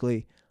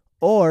basically.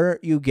 Or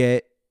you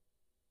get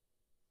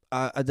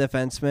a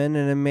defenseman,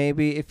 and then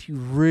maybe if you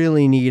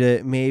really need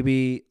it,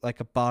 maybe like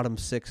a bottom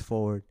six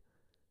forward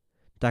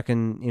that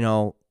can,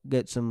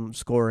 get some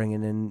scoring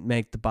and then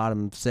make the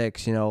bottom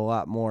six, a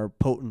lot more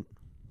potent.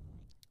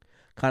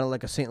 Kind of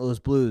like a St. Louis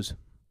Blues,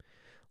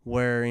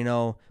 where,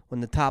 when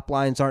the top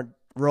lines aren't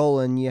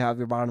rolling, you have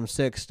your bottom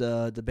six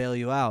to bail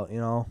you out,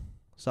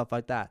 stuff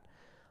like that.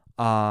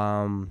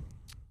 But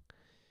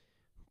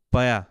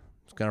yeah, I'm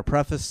just going to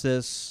preface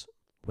this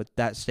with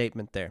that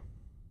statement there.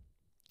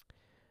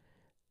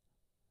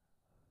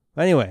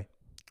 Anyway,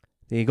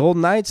 the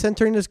Golden Knights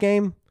entering this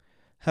game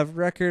have a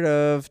record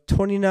of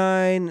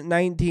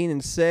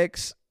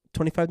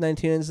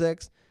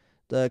 25-19-6.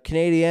 The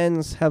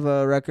Canadiens have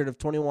a record of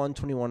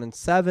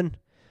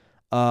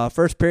 21-21-7.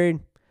 First period,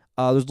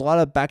 there's a lot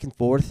of back and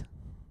forth.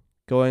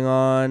 going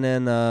on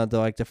in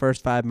the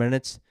first 5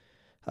 minutes,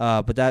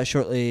 but that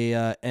shortly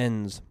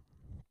ends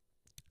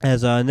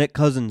as Nick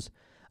Cousins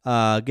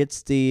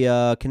gets the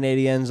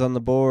Canadiens on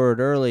the board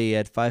early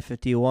at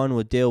 5:51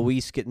 with Dale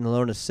Weiss getting the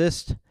lone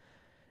assist.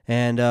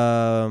 And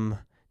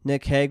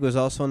Nick Hague was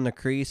also in the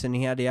crease, and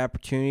he had the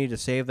opportunity to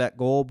save that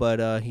goal,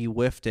 but he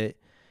whiffed it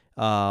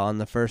on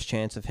the first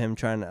chance of him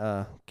trying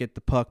to get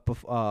the puck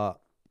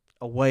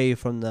away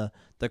from the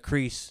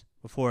crease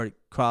before it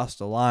crossed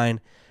the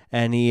line.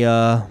 And he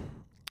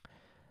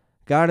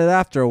got it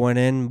after it went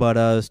in, but it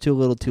was too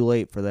little too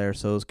late for there.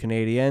 So it was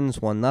Canadiens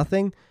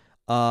 1-0.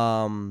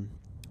 And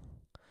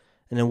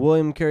then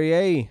William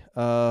Carrier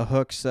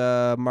hooks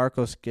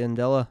Marco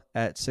Scandella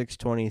at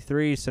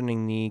 6:23,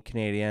 sending the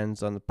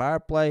Canadiens on the power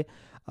play.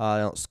 They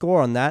don't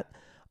score on that.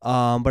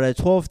 But at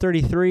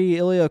 12:33,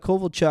 Ilya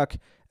Kovalchuk,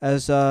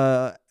 as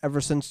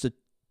ever since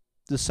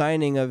the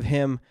signing of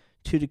him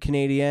to the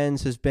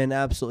Canadiens, has been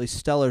absolutely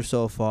stellar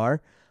so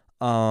far.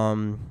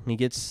 He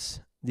gets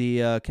the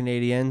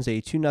Canadiens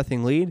a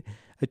 2-0 lead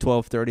at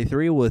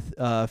 12:33 with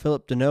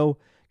Philip Deneau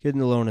getting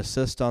the lone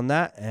assist on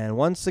that. And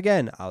once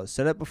again, I've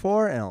said it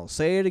before, and I'll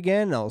say it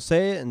again, and I'll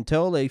say it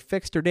until they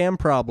fix their damn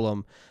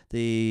problem.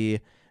 The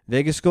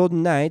Vegas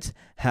Golden Knights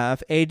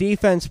have a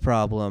defense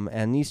problem,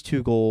 and these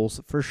two goals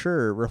for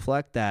sure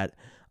reflect that.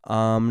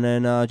 And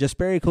then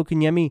Jesperi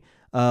Kotkaniemi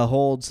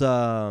holds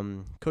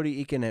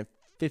Cody Eakin at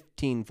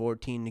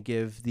 15-14 to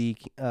give the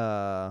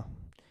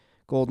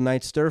Golden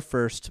Knights their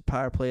first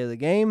power play of the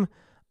game.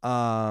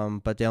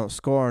 But they don't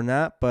score on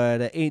that.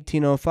 But at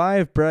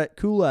 18:05, Brett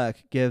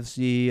Kulak gives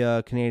the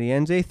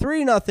Canadiens a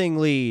 3-0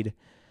 lead,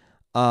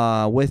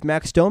 with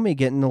Max Domi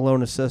getting the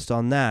lone assist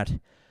on that.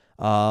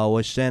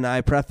 Which then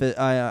I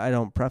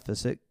don't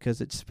preface it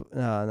because it's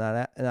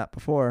not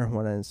before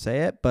when I say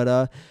it.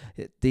 But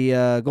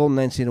the Golden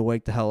Knights need to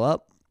wake the hell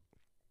up.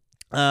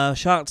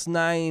 Shots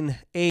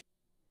 9-8.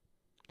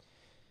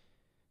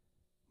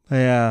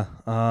 Yeah,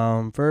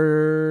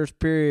 first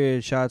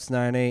period, shots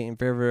 9-8 in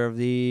favor of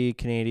the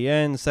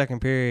Canadiens.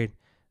 Second period,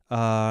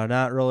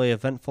 not really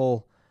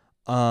eventful.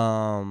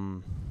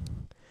 Jonathan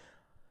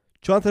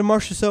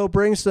Marchessault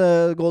brings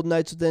the Golden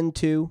Knights within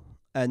 2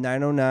 at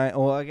 9:09.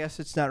 Well, I guess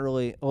it's not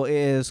really, well, it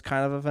is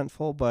kind of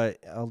eventful, but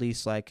at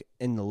least like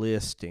in the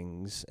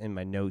listings, in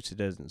my notes, it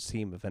doesn't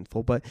seem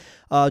eventful. But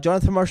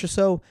Jonathan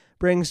Marchessault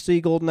brings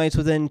the Golden Knights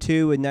within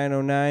 2 at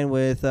 9:09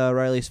 with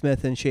Riley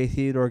Smith and Shea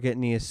Theodore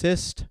getting the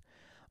assist.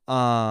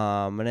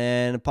 And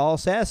then Paul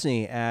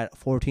Stastny at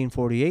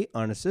 14:48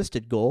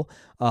 unassisted goal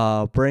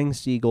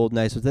brings the Golden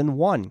Knights within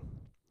 1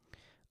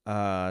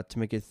 to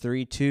make it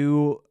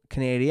 3-2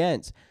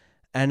 Canadiens.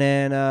 And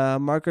then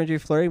Marc-Andre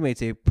Fleury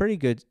makes a pretty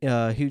good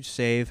huge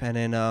save, and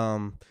then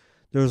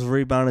there was a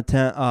rebound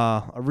attempt,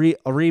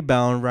 a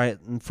rebound right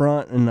in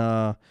front,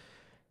 and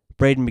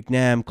Braden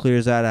McNabb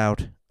clears that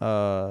out,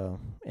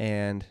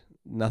 and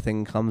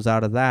nothing comes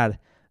out of that.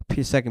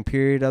 Second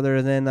period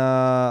other than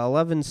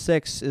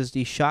 11-6 is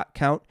the shot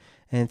count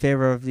in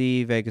favor of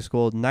the Vegas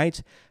Golden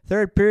Knights.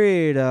 Third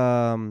period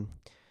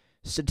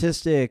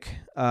statistic,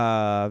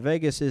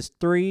 Vegas is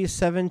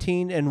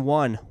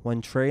 3-17-1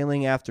 when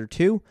trailing after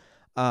 2.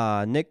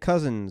 Nick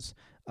Cousins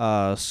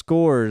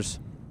scores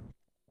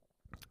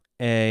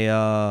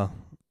a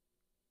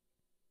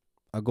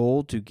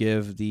goal to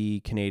give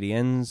the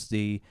Canadiens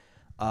the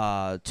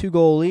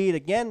 2-goal lead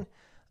again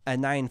at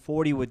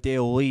 9:40 with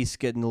Dale Weiss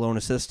getting the lone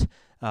assist.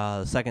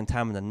 The second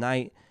time of the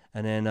night.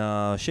 And then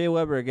Shea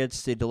Weber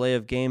gets the delay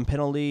of game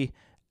penalty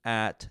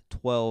at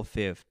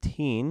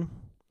 12:15,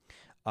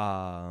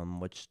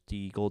 which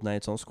the Golden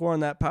Knights don't score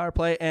on that power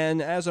play.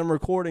 And as I'm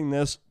recording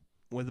this,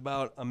 with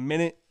about a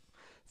minute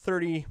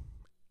 30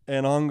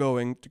 and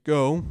ongoing to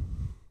go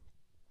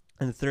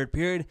in the third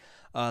period,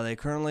 they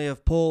currently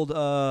have pulled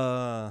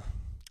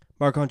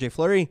Marc-Andre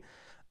Fleury,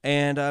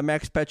 and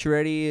Max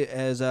Pacioretty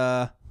is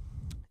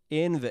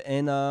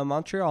in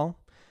Montreal.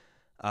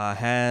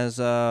 Has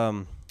brought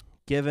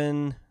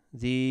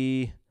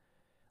the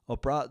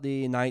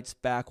Knights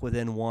back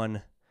within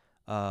 1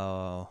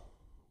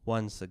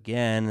 once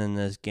again in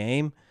this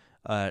game.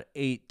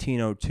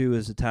 18:02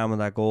 is the time of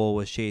that goal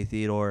with Shea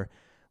Theodore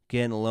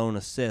getting a lone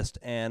assist.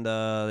 And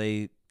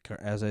they,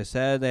 as I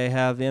said, they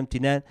have the empty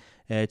net.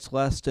 It's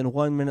less than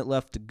 1 minute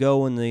left to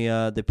go in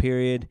the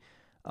period.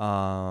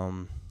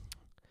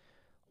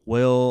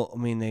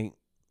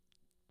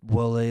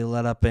 Will they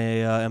let up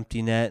a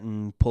empty net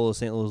and pull the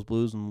St. Louis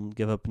Blues and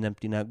give up an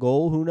empty net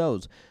goal? Who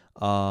knows?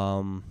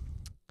 But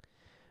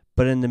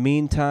in the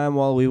meantime,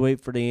 while we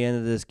wait for the end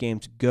of this game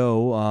to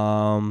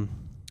go,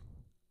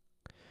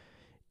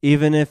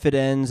 even if it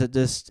ends at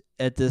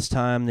this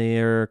time, they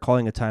are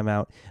calling a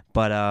timeout.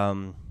 But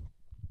I'll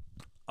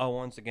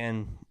once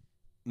again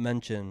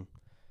mention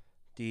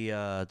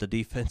the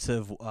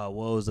defensive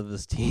woes of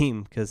this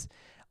team, because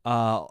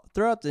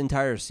throughout the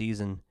entire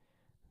season,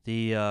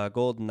 the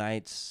Golden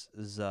Knights'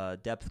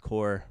 depth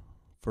core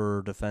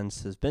for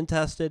defense has been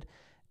tested,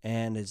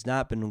 and it's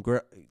not been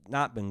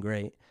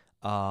great.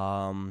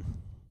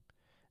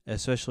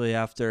 Especially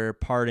after the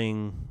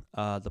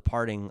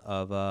parting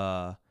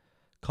of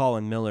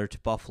Colin Miller to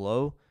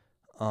Buffalo.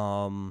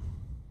 Now,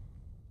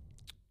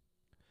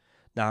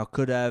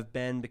 could have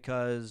been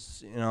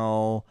because,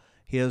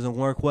 he doesn't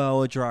work well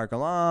with Gerard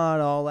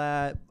Gallant, all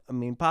that. I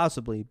mean,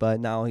 possibly, but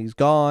now he's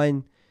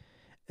gone,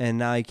 and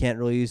now he can't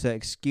really use that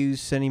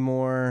excuse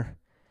anymore.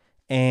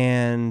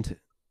 And,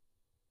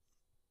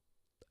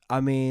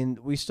 I mean,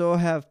 we still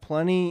have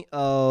plenty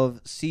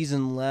of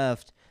season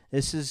left.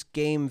 This is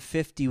game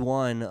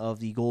 51 of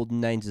the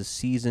Golden Knights this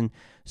season,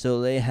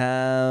 so they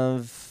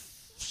have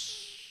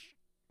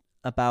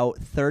about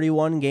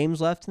 31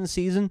 games left in the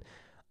season.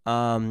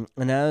 And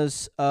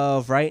as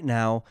of right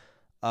now,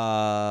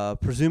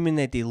 presuming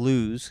that they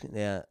lose,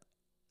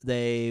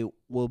 they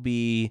will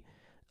be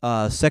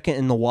second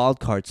in the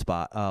wild card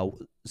spot,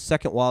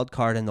 second wild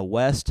card in the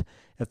West.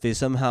 If they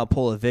somehow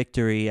pull a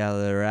victory out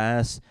of their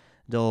ass,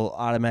 they'll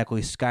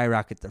automatically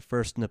skyrocket to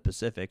first in the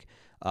Pacific.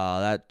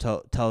 That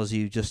tells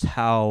you just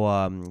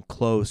how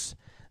close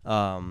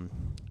and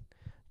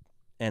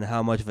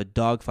how much of a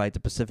dogfight the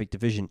Pacific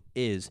Division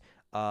is.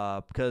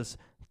 Because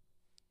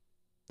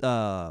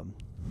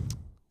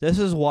this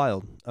is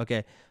wild.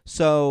 Okay,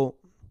 so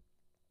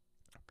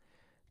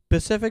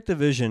Pacific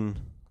Division,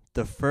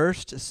 the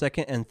first,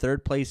 second, and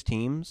third place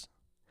teams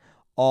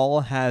all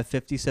have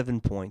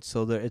 57 points.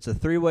 So it's a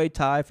three-way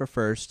tie for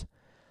first.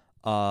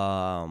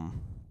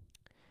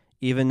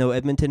 Even though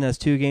Edmonton has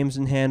 2 games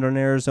in hand on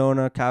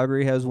Arizona,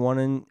 Calgary has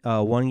one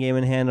game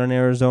in hand on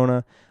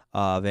Arizona.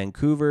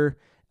 Vancouver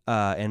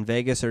and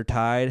Vegas are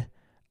tied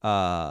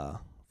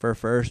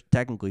for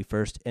technically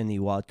first in the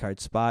wild card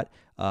spot.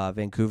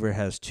 Vancouver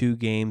has 2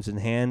 games in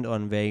hand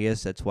on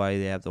Vegas. That's why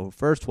they have the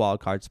first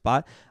wild card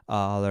spot.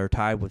 They're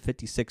tied with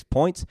 56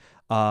 points.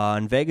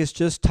 And Vegas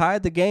just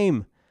tied the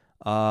game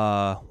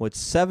with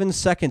 7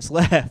 seconds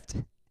left.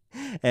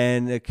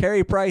 And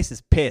Carey Price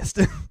is pissed.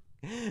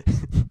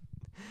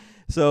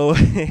 So,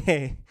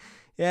 yeah,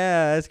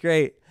 that's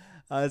great.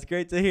 It's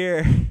great to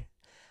hear.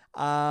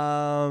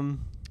 So,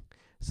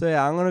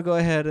 yeah, I'm going to go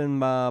ahead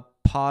and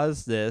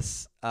pause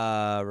this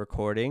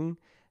recording,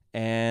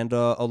 and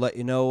I'll let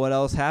you know what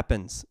else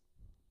happens.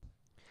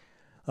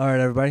 All right,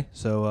 everybody.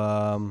 So,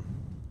 I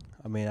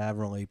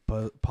haven't really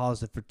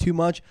paused it for too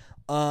much.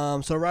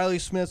 So, Riley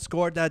Smith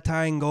scored that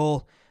tying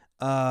goal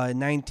in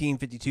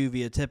 1952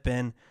 via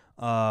tip-in,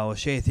 with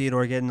Shea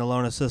Theodore getting the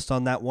lone assist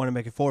on that one to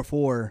make it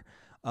 4-4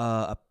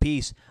 a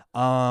piece.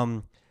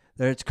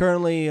 It's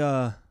currently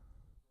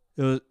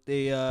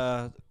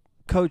the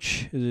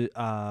coach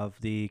of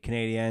the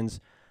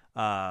Canadiens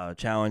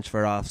challenged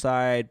for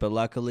offside, but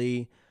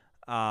luckily,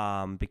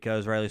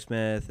 because Riley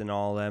Smith and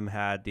all of them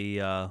had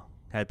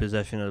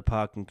possession of the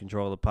puck and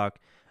control of the puck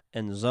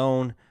in the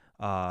zone,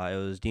 it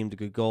was deemed a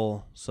good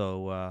goal.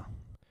 So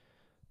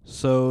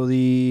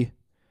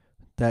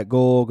that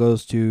goal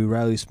goes to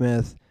Riley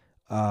Smith,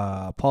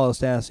 Paul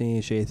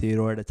Stastny, Shea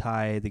Theodore to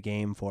tie the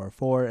game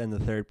 4-4 in the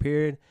third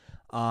period.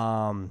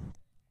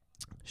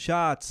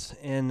 Shots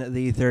in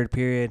the third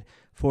period,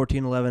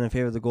 14-11 in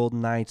favor of the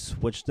Golden Knights,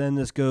 which then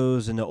this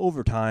goes into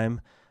overtime,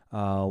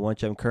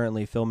 which I'm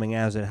currently filming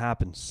as it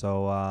happens.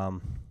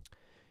 So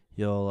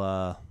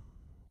you'll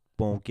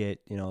won't get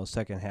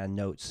secondhand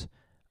notes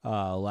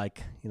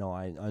like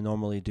I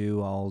normally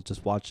do. I'll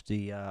just watch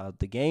the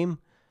game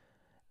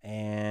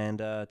and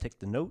take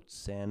the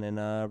notes and then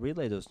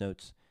relay those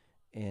notes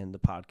in the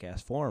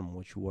podcast form,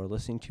 which you are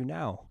listening to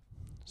now.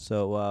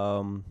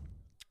 So,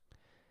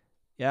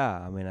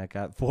 yeah, I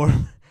got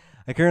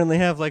I currently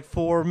have like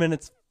 4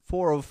 minutes,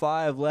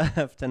 4:05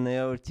 left in the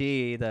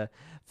OT to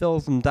fill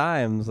some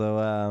time.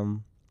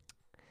 So,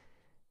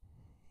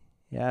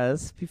 yeah,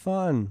 this will be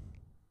fun.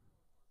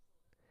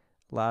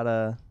 A lot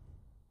of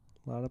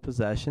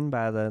possession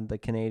by the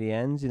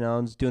Canadiens.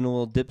 It's doing a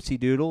little dipsy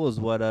doodle is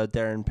what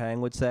Darren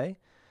Pang would say.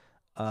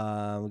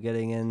 We're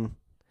getting in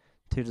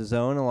to the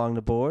zone along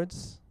the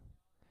boards,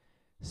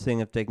 seeing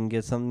if they can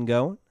get something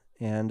going.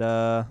 And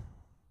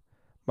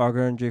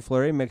Marc-Andre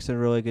Fleury makes a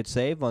really good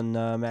save on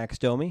Max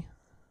Domi.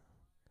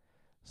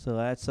 So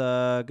that's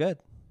good.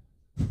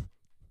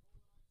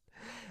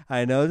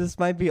 I know this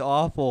might be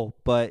awful,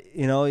 but,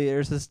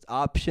 there's this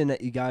option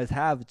that you guys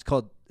have. It's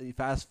called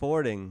fast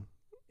forwarding.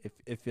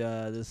 If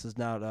this is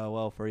not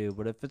well for you,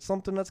 but if it's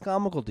something that's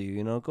comical to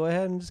you, go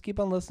ahead and just keep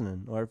on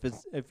listening. Or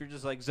if you're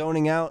just like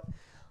zoning out,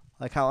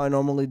 like how I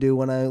normally do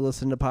when I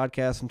listen to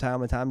podcasts from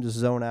time to time, just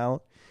zone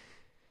out.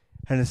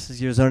 And this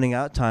is your zoning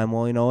out time.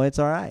 Well, it's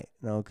all right,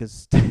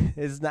 because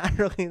it's not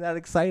really that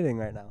exciting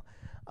right now.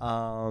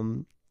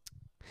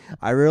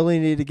 I really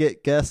need to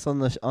get guests on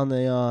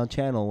the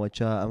channel,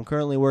 which I'm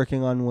currently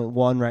working on with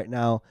one right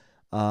now.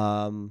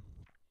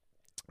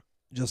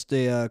 Just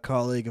a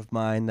colleague of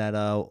mine that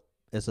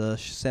is a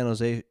San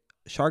Jose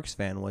Sharks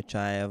fan, which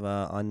I have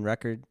on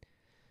record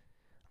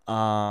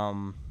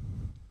on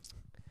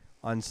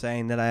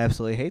saying that I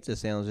absolutely hate the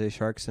San Jose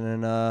Sharks,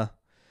 and then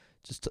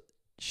just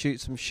shoot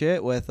some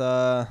shit with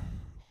him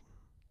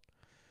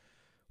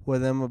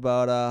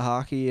about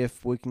hockey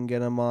if we can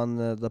get him on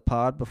the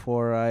pod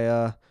before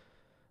I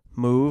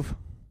move,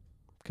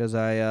 because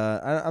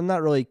I'm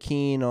not really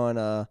keen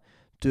on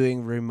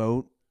doing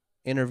remote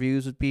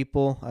interviews with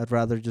people. I'd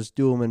rather just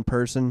do them in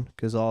person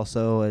because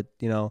also it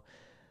for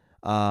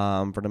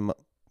the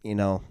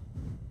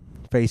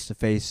face to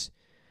face,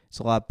 it's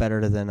a lot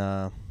better than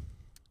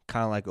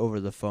kind of like over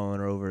the phone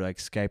or over like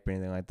Skype or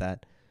anything like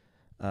that.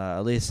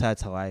 At least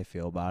that's how I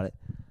feel about it.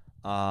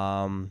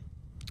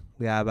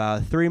 We have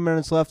about 3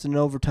 minutes left in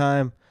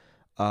overtime.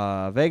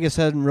 Vegas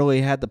hasn't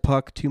really had the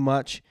puck too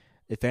much,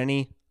 if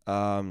any.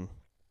 In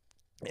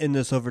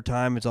this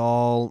overtime, it's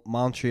all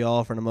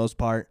Montreal for the most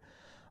part.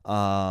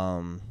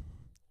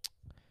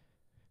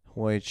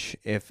 Which,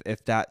 if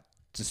that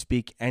to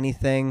speak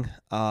anything,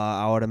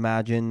 I would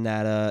imagine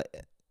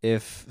that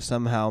if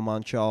somehow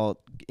Montreal,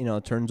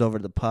 turns over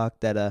the puck,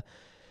 that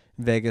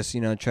Vegas,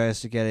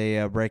 tries to get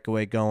a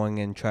breakaway going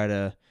and try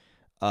to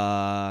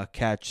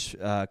catch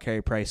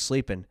Carey Price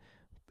sleeping.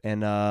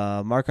 And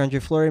Marc-Andre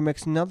Fleury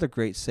makes another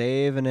great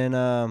save, and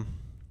then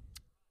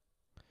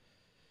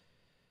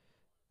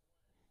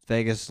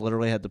Vegas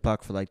literally had the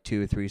puck for like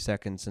 2 or 3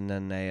 seconds, and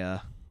then they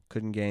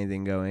couldn't get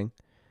anything going.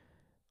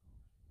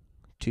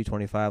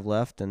 2:25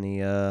 left in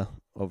the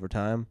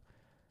overtime,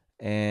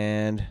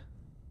 and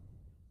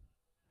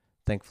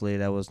thankfully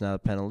that was not a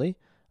penalty.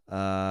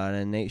 And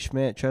then Nate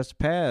Schmidt tries to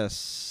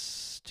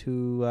pass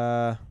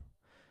to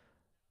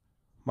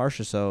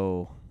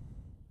Marchessault.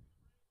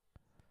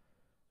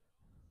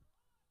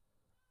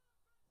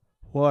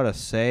 What a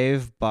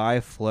save by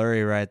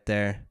Fleury right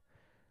there.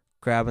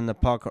 Grabbing the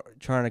puck,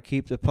 trying to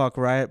keep the puck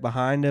right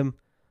behind him.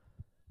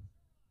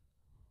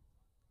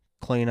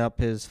 Clean up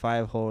his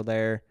 5-hole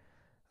there.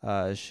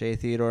 Shea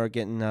Theodore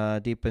getting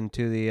deep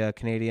into the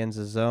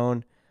Canadiens'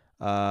 zone.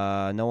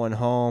 No one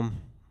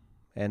home.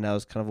 And that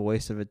was kind of a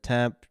waste of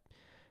attempt.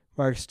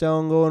 Mark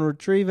Stone go and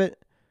retrieve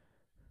it.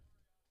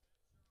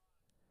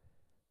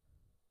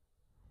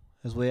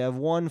 As we have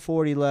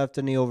 1:40 left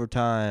in the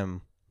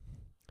overtime.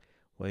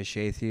 With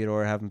Shea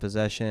Theodore having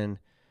possession.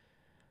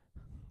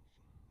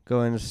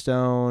 Going to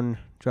Stone.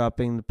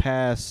 Dropping the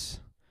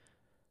pass.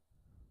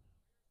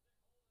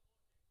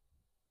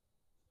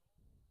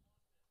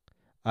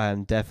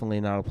 I'm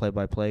definitely not a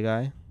play-by-play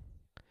guy.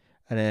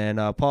 And then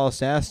Paul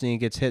Stastny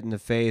gets hit in the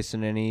face,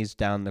 and then he's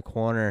down the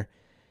corner.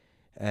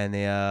 And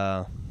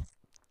the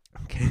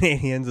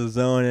Canadiens'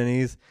 zone, and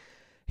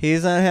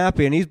he's not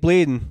happy, and he's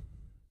bleeding.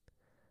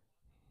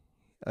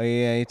 Oh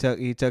yeah,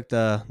 he took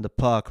the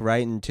puck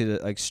right into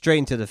straight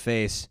into the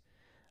face,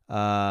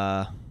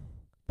 by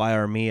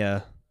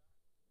Armia.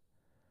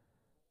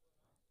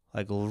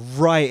 Like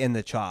right in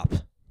the chop,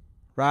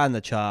 right in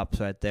the chops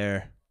right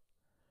there.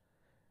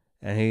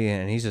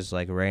 And he's just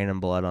like raining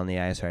blood on the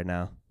ice right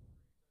now.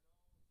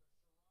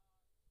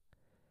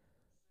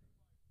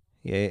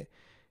 Yeah.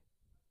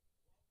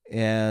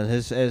 Yeah,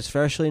 his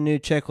freshly new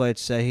check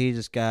lights that he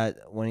just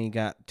got when he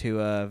got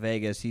to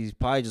Vegas, he's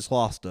probably just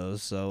lost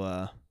those.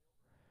 So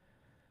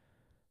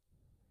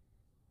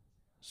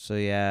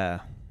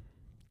yeah,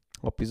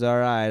 hope he's all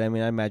right. I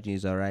mean, I imagine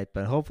he's all right,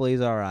 but hopefully he's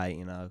all right.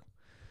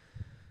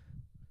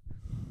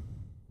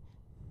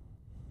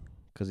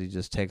 Because he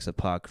just takes a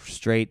puck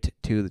straight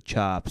to the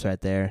chops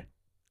right there.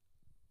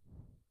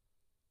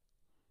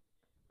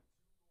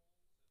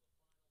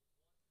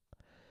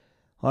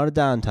 A lot of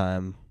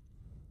downtime.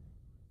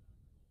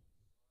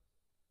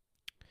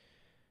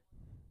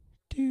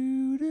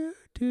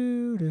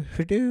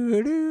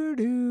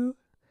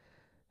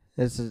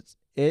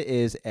 It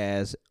is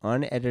as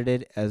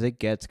unedited as it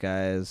gets,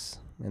 guys.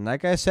 And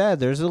like I said,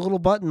 there's a little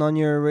button on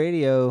your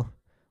radio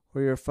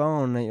or your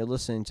phone that you're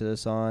listening to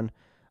this on.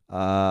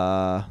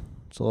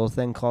 It's a little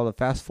thing called a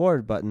fast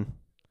forward button.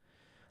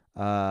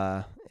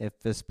 If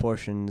this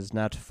portion is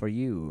not for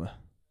you.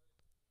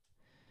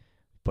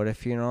 But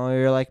if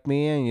you're like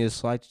me and you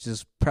just like to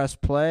just press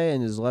play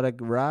and just let it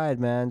ride,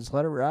 man. Just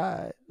let it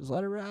ride. Just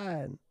let it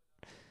ride.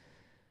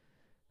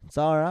 It's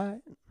all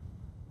right.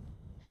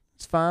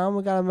 It's fine.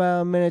 We got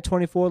about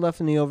 1:24 left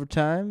in the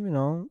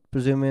overtime,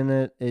 presuming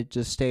that it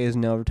just stays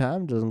in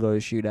overtime, doesn't go to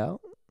shootout.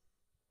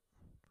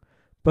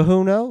 But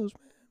who knows,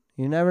 man?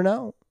 You never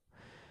know.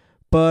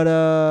 But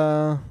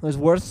it's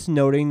worth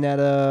noting that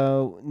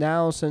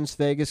now since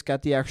Vegas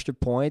got the extra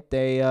point,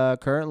 they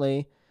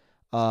currently,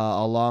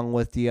 along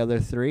with the other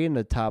three in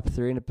the top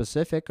three in the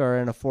Pacific, are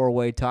in a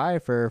 4-way tie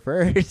for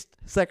first,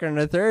 second,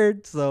 and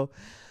third. So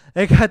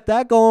they got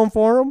that going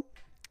for them.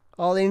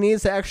 All they need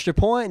is an extra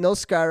point, and they'll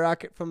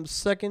skyrocket from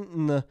second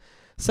in the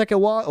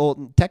second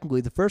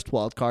technically the first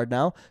wild card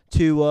now,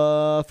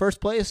 to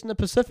first place in the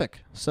Pacific.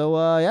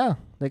 So yeah,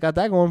 they got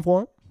that going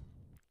for them.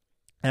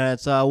 And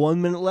it's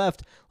 1 minute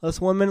left.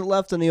 Less 1 minute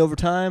left in the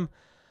overtime.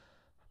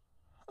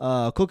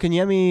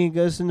 Kotkaniemi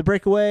goes in the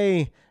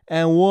breakaway.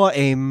 And what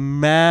a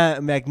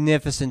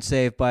magnificent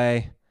save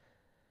by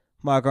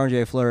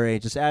Marc-Andre Fleury.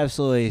 Just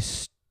absolutely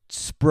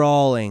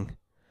sprawling.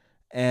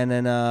 And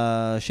then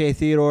Shea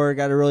Theodore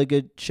got a really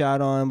good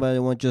shot on, but it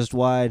went just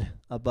wide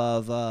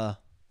above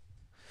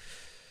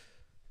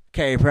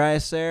Carey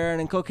Price there. And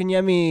then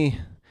Kotkaniemi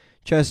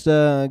tries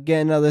to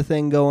get another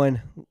thing going.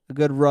 A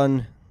good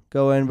run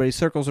going, but he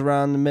circles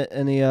around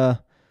in the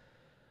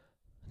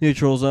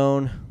neutral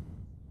zone.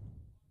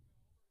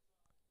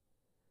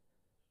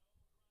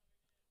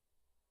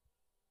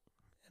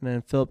 And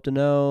then Philip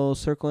Deneau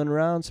circling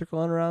around.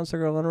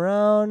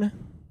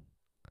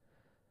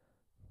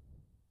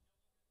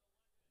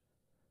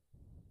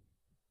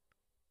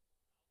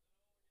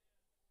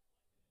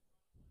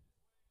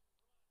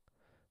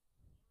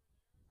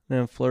 And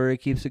then Fleury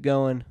keeps it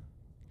going.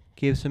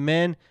 Keeps him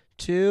in.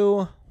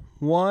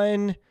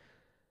 2-1.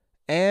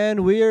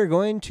 And we are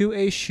going to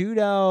a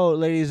shootout,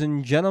 ladies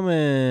and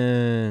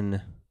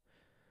gentlemen.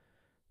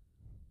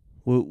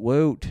 Woot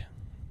woot.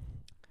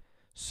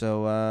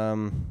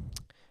 So,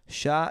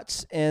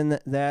 shots in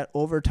that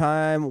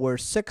overtime were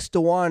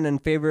 6-1 in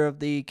favor of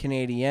the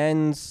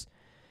Canadiens.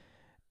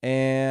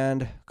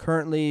 And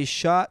currently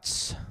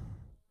shots,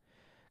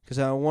 because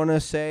I want to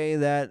say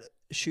that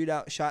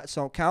shootout shots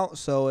don't count.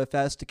 So if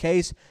that's the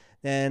case,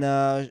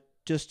 then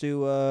just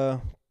to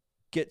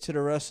get to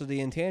the rest of the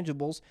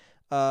intangibles,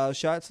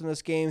 shots in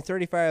this game,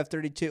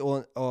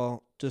 35-32.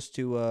 Well, just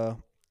to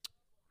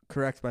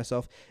correct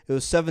myself, it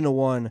was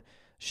 7-1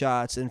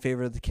 shots in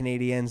favor of the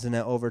Canadiens in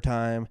that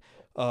overtime.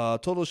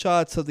 Total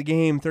shots of the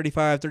game,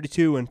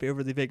 35-32 in favor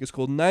of the Vegas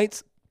Golden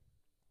Knights.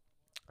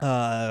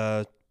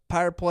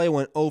 Power play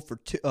went 0 for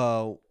 2.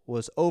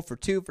 Was 0 for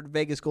 2 for the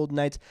Vegas Golden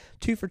Knights.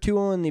 2 for 2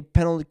 on the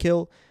penalty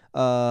kill.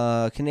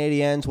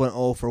 Canadiens went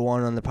 0 for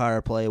 1 on the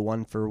power play.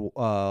 2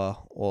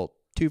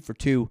 for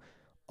 2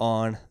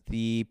 on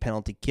the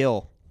penalty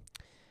kill.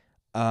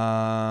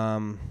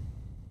 Yeah.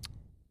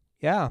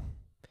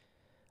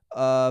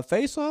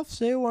 Face-offs,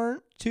 they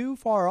weren't too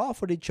far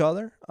off with each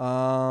other.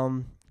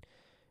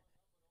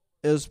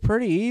 It was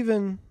pretty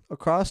even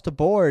across the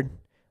board.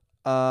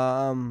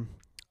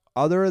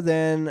 Other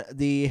than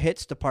the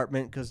hits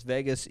department, because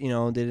Vegas, they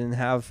didn't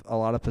have a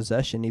lot of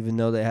possession, even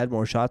though they had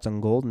more shots on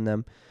goal than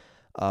them,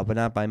 but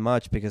not by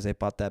much because they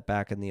bought that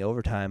back in the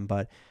overtime.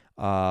 But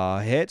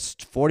hits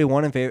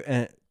 41 in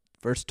favor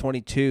versus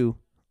 22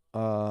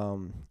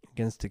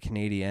 against the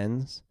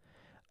Canadiens,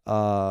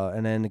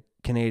 and then the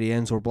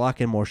Canadiens were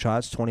blocking more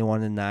shots,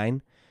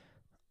 21-9.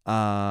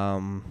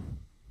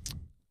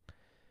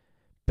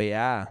 But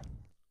yeah,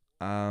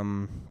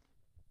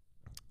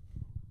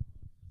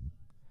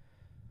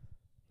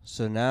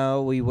 so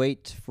now we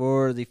wait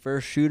for the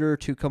first shooter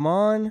to come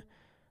on.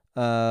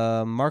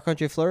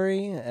 Marc-Andre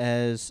Fleury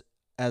as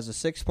a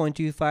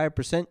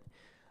 6.25%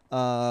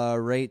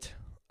 rate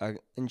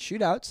in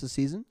shootouts this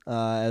season,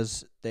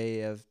 as they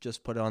have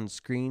just put on the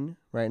screen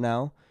right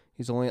now.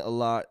 He's only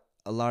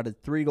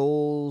allotted 3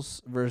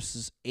 goals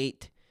versus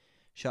 8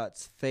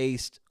 shots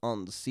faced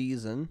on the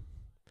season.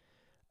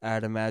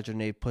 I'd imagine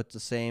they put the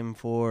same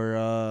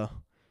for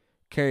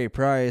Carey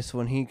Price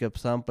when he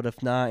comes up, but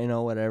if not,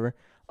 whatever.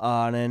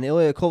 And then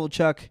Ilya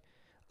Kovalchuk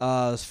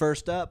is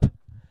first up,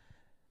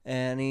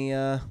 and he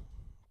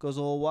goes a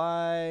little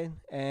wide,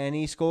 and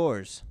he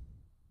scores.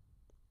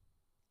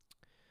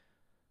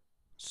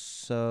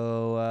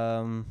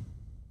 So,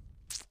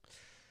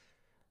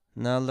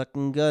 not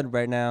looking good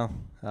right now.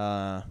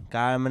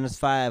 Got him in his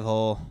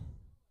 5-hole.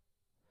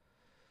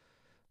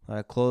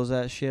 Gotta close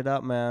that shit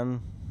up,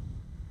 man.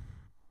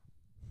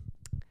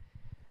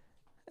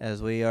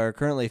 As we are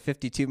currently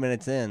 52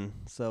 minutes in.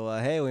 So,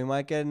 hey, we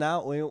might get an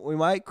out. We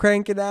might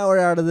crank an hour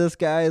out of this,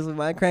 guys. We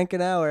might crank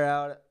an hour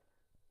out.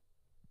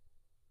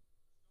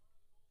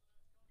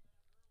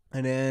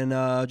 And then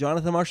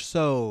Jonathan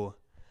Marchessault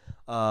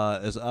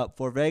is up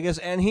for Vegas,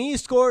 and he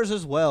scores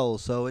as well.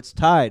 So it's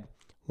tied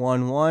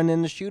 1-1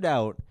 in the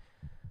shootout.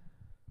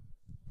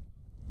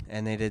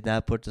 And they did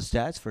not put the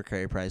stats for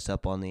Carey Price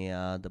up on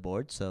the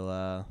board. So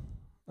I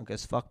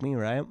guess fuck me,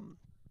 right?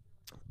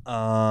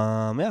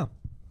 Yeah.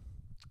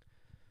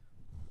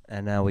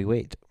 And now we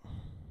wait.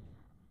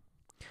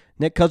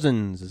 Nick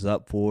Cousins is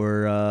up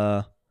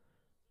for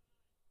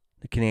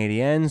the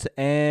Canadiens,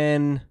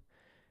 and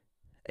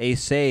a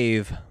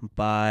save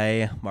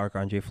by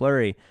Marc-Andre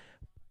Fleury.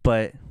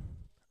 But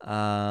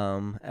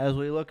as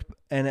we look,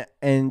 and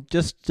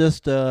just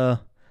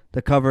to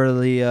cover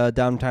the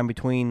downtime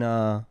between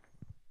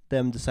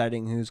them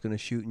deciding who's going to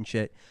shoot and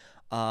shit.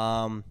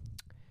 If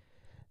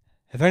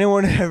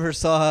anyone ever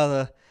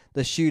saw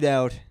the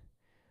shootout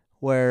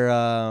where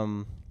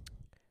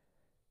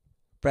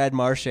Brad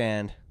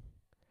Marchand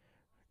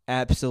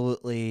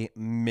absolutely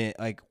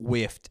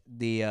whiffed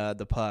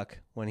the puck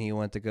when he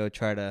went to go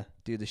try to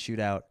do the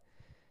shootout.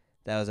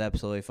 That was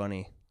absolutely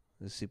funny.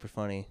 It was super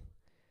funny.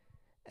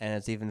 And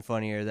it's even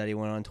funnier that he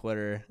went on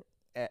Twitter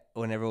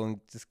when everyone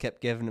just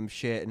kept giving him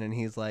shit, and then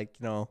he's like,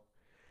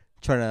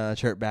 trying to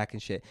chirp back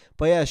and shit.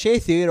 But yeah, Shea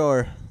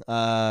Theodore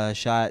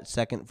shot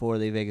second for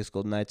the Vegas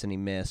Golden Knights, and he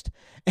missed.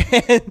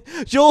 And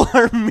Joel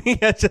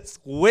Armia just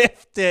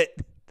whiffed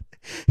it.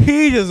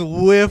 He just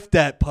whiffed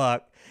that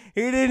puck.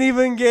 He didn't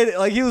even get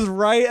it. He was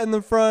right in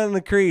the front of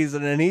the crease,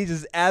 and then he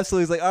just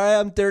absolutely was like, all right,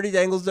 I'm dirty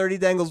dangles,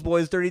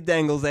 boys, dirty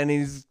dangles, and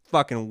he just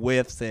fucking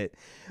whiffs it.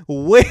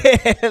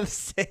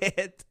 Whiffs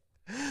it.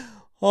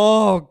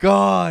 Oh,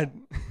 God.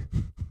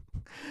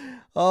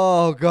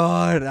 Oh,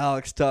 God.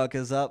 Alex Tuch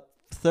is up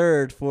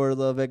third for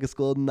the Vegas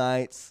Golden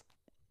Knights.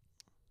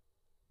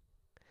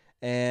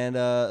 And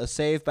a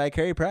save by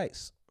Carey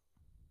Price.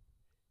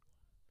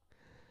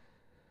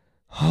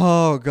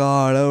 Oh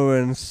God, that would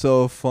have been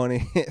so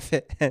funny if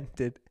it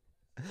ended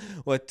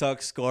with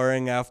Tuck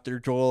scoring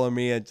after Joel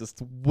Amia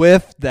just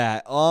whiffed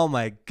that. Oh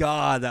my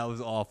God, that was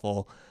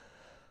awful.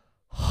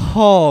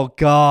 Oh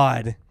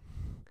God.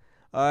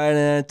 All right,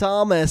 and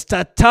Thomas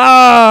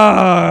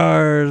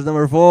Tatars,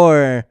 number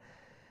 4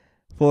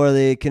 for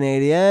the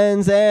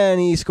Canadiens, and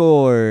he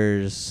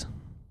scores.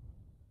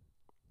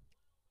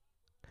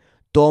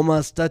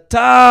 Thomas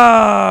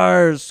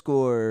Tatar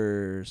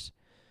scores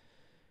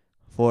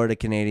for the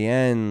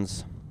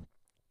Canadiens.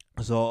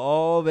 So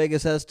all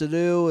Vegas has to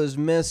do is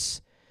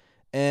miss,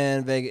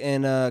 and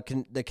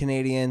the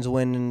Canadiens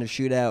win in the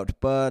shootout.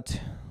 But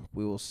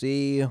we will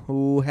see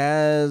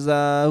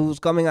who's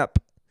coming up.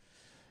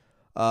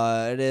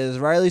 It is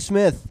Riley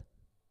Smith,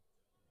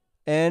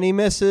 and he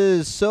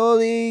misses. So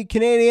the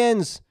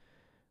Canadiens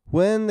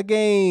win the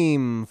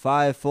game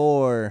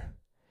 5-4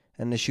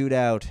 in the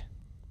shootout.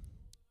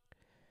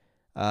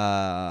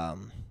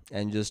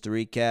 And just to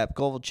recap,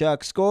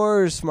 Kovalchuk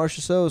scores,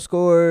 Marchessault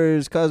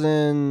scores,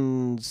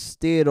 Cousins,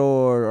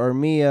 Theodore,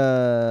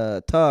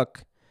 Armia,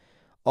 Tuck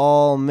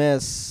all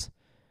miss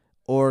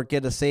or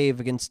get a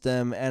save against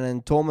them, and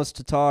then Thomas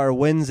Tatar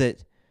wins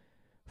it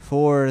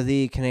for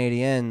the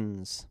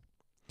Canadiens.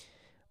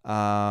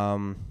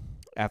 After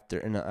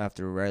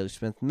Riley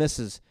Smith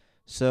misses.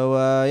 So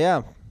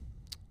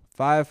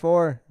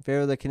 5-4 in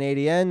favor of the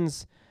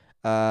Canadiens.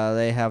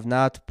 They have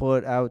not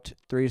put out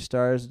 3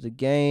 stars of the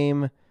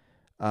game.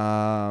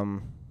 But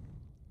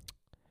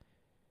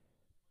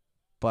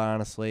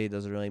honestly, it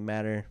doesn't really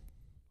matter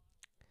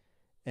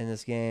in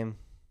this game.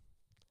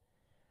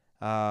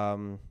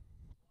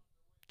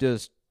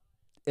 Just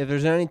if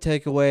there's any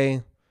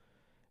takeaway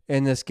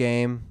in this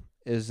game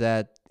is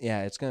that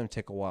it's going to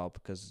take a while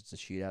because it's a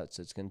shootout,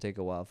 so it's going to take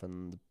a while for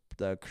them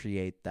to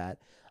create that.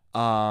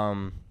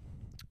 But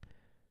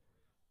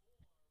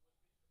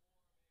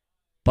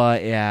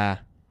yeah,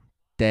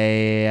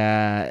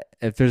 they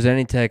if there's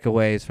any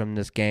takeaways from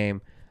this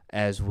game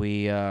as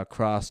we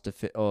cross the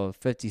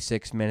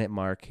 56-minute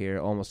mark here,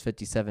 almost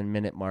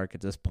 57-minute mark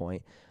at this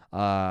point.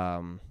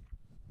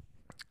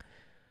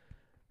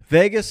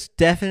 Vegas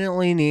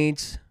definitely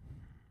needs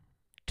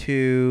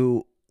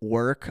to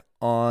work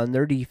on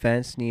their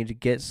defense, need to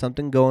get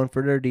something going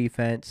for their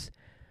defense.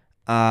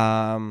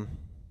 Because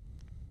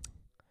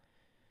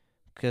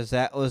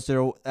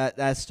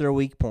that's their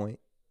weak point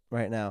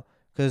right now.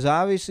 Because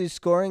obviously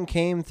scoring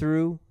came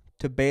through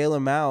to bail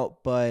them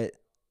out, but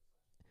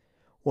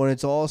when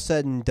it's all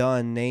said and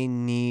done, they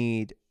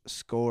need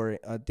scoring.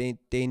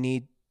 They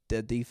need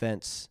the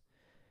defense.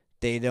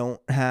 They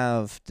don't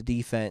have the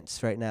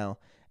defense right now.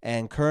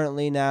 And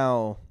currently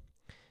now,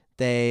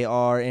 they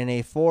are in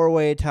a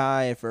 4-way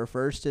tie for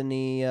first in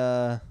the.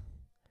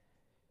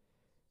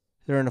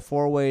 They're in a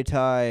 4-way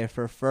tie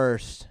for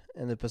first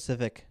in the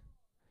Pacific.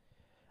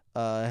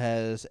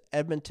 Has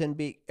Edmonton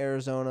beat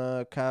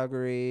Arizona?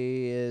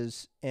 Calgary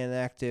is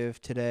inactive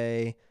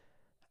today.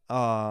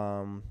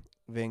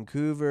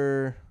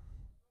 Vancouver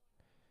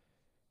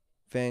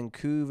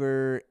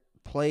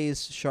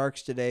plays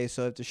Sharks today.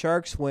 So if the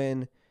Sharks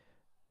win,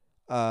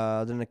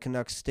 then the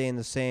Canucks stay in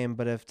the same.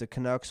 But if the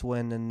Canucks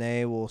win, then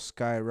they will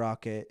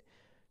skyrocket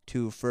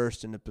to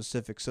first in the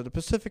Pacific. So the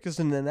Pacific is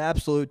in an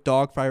absolute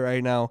dogfight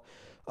right now.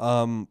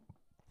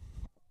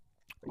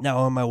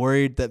 Now, am I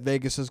worried that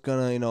Vegas is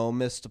going to,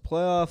 miss the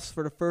playoffs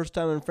for the first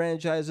time in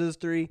franchise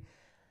history?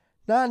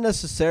 Not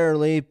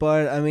necessarily,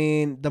 but, I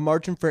mean, the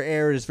margin for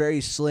error is very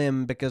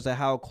slim because of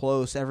how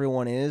close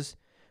everyone is.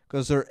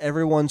 Because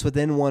everyone's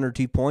within 1 or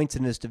 2 points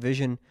in this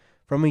division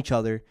from each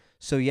other.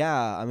 So,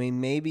 yeah, I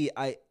mean,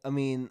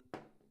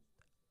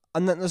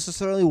 I'm not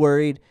necessarily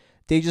worried.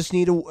 They just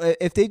need to,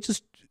 if they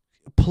just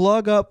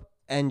plug up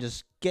and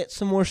just get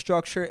some more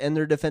structure in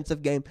their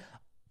defensive game,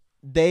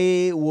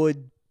 they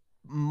would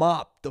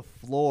mop the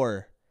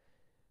floor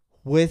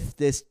with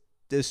this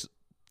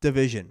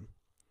division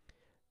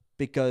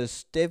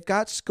because they've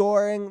got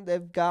scoring,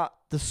 they've got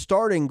the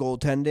starting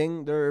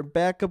goaltending, their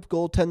backup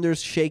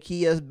goaltenders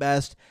shaky as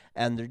best,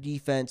 and their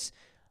defense,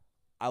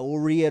 I will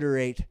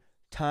reiterate,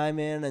 time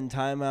in and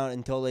time out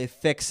until they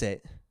fix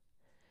it,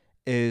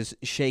 is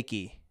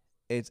shaky.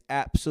 It's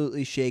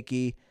absolutely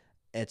shaky.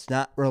 It's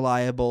not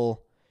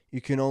reliable. You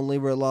can only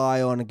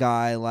rely on a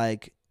guy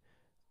like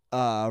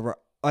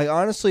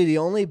honestly, the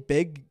only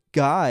big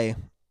guy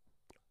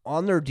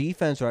on their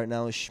defense right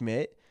now is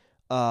Schmidt.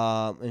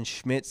 And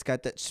Schmidt's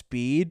got that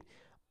speed.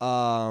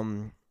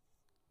 McNabb's,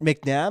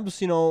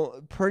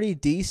 pretty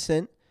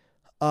decent,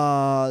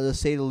 to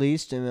say the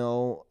least.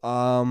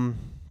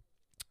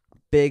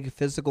 Big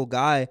physical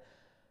guy.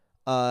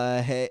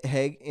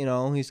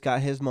 He's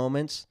got his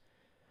moments.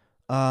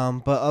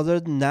 But other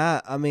than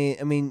that, I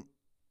mean,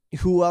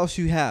 who else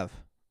you have?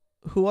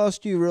 Who else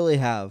do you really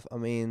have? I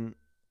mean,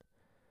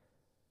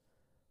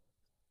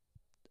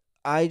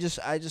 I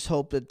just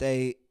hope that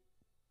they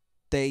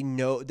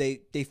know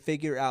they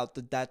figure out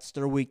that that's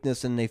their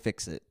weakness and they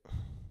fix it.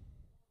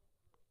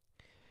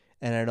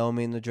 And I don't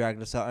mean to drag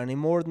this out any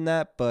more than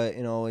that, but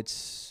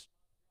it's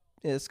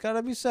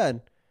gotta be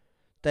said.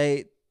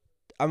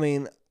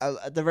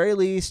 at the very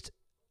least,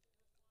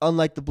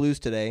 unlike the Blues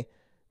today,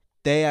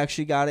 they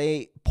actually got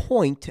a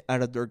point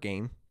out of their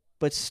game.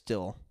 But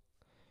still,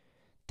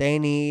 they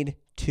need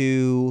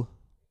to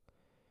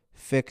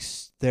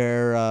fix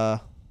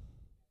their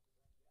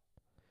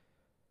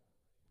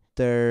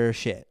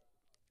shit.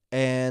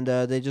 And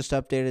they just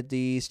updated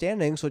the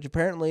standings, which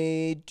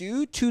apparently,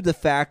 due to the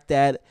fact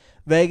that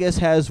Vegas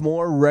has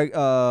more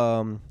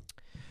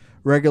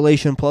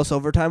regulation plus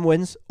overtime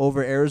wins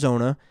over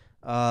Arizona,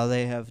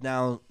 they have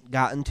now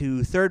gotten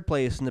to third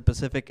place in the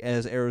Pacific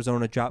as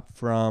Arizona dropped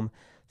from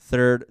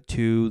third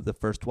to the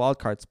first wild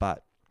card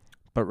spot.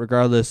 But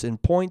regardless, in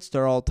points,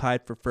 they're all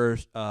tied for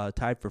first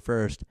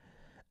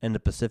in the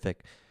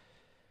Pacific.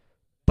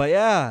 But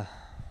yeah,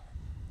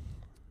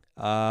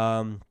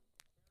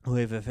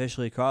 we've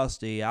officially crossed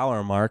the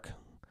hour mark.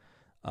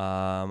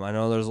 I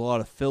know there's a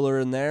lot of filler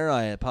in there.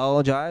 I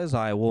apologize.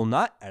 I will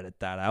not edit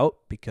that out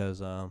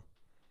because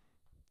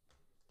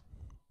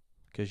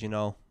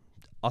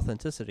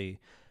authenticity.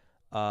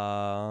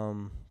 But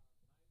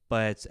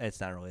it's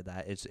not really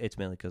that. It's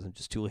mainly because I'm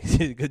just too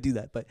lazy to go do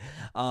that. But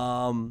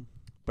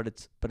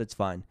it's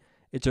fine.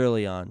 It's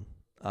early on.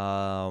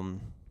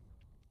 And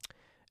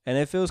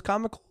if it was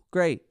comical,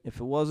 great. If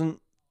it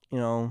wasn't,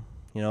 it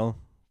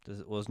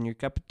wasn't your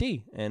cup of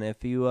tea. And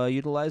if you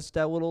utilized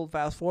that little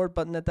fast forward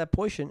button at that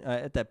point,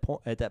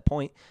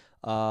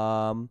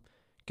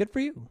 good for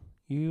you.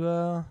 You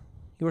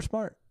were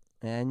smart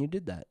and you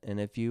did that. And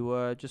if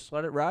you just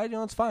let it ride,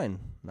 it's fine.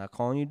 I'm not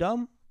calling you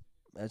dumb.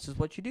 That's just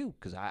what you do.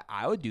 Because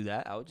I would do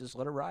that. I would just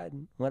let it ride,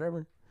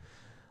 whatever.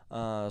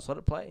 Just let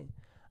it play.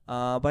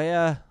 But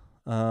yeah,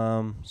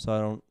 so I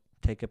don't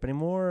take up any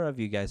more of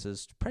you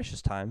guys'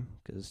 precious time,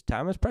 because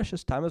time is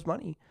precious. Time is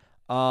money.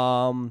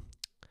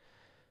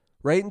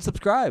 Rate and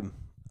subscribe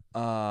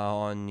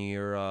on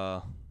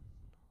your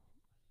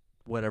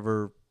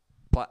whatever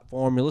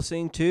platform you're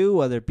listening to,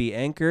 whether it be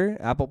Anchor,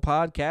 Apple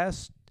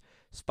Podcasts,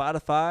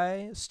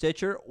 Spotify,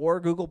 Stitcher, or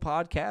Google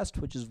Podcast,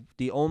 which is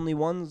the only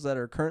ones that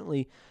are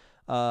currently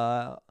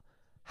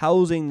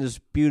housing this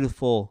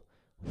beautiful,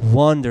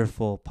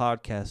 wonderful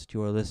podcast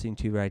you are listening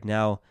to right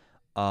now.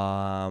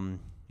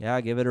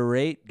 Give it a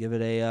rate, give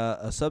it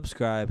a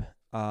subscribe,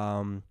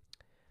 and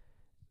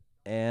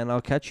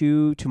I'll catch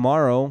you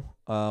tomorrow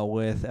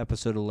with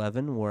episode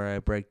 11, where I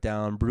break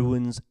down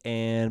Bruins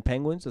and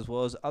Penguins, as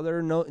well as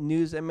other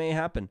news that may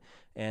happen.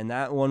 And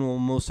that one will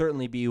most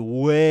certainly be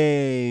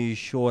way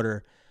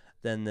shorter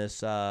than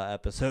this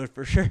episode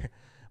for sure.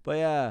 But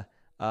yeah,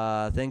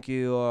 thank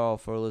you all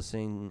for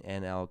listening,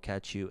 and I'll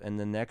catch you in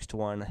the next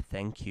one.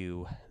 Thank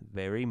you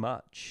very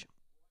much.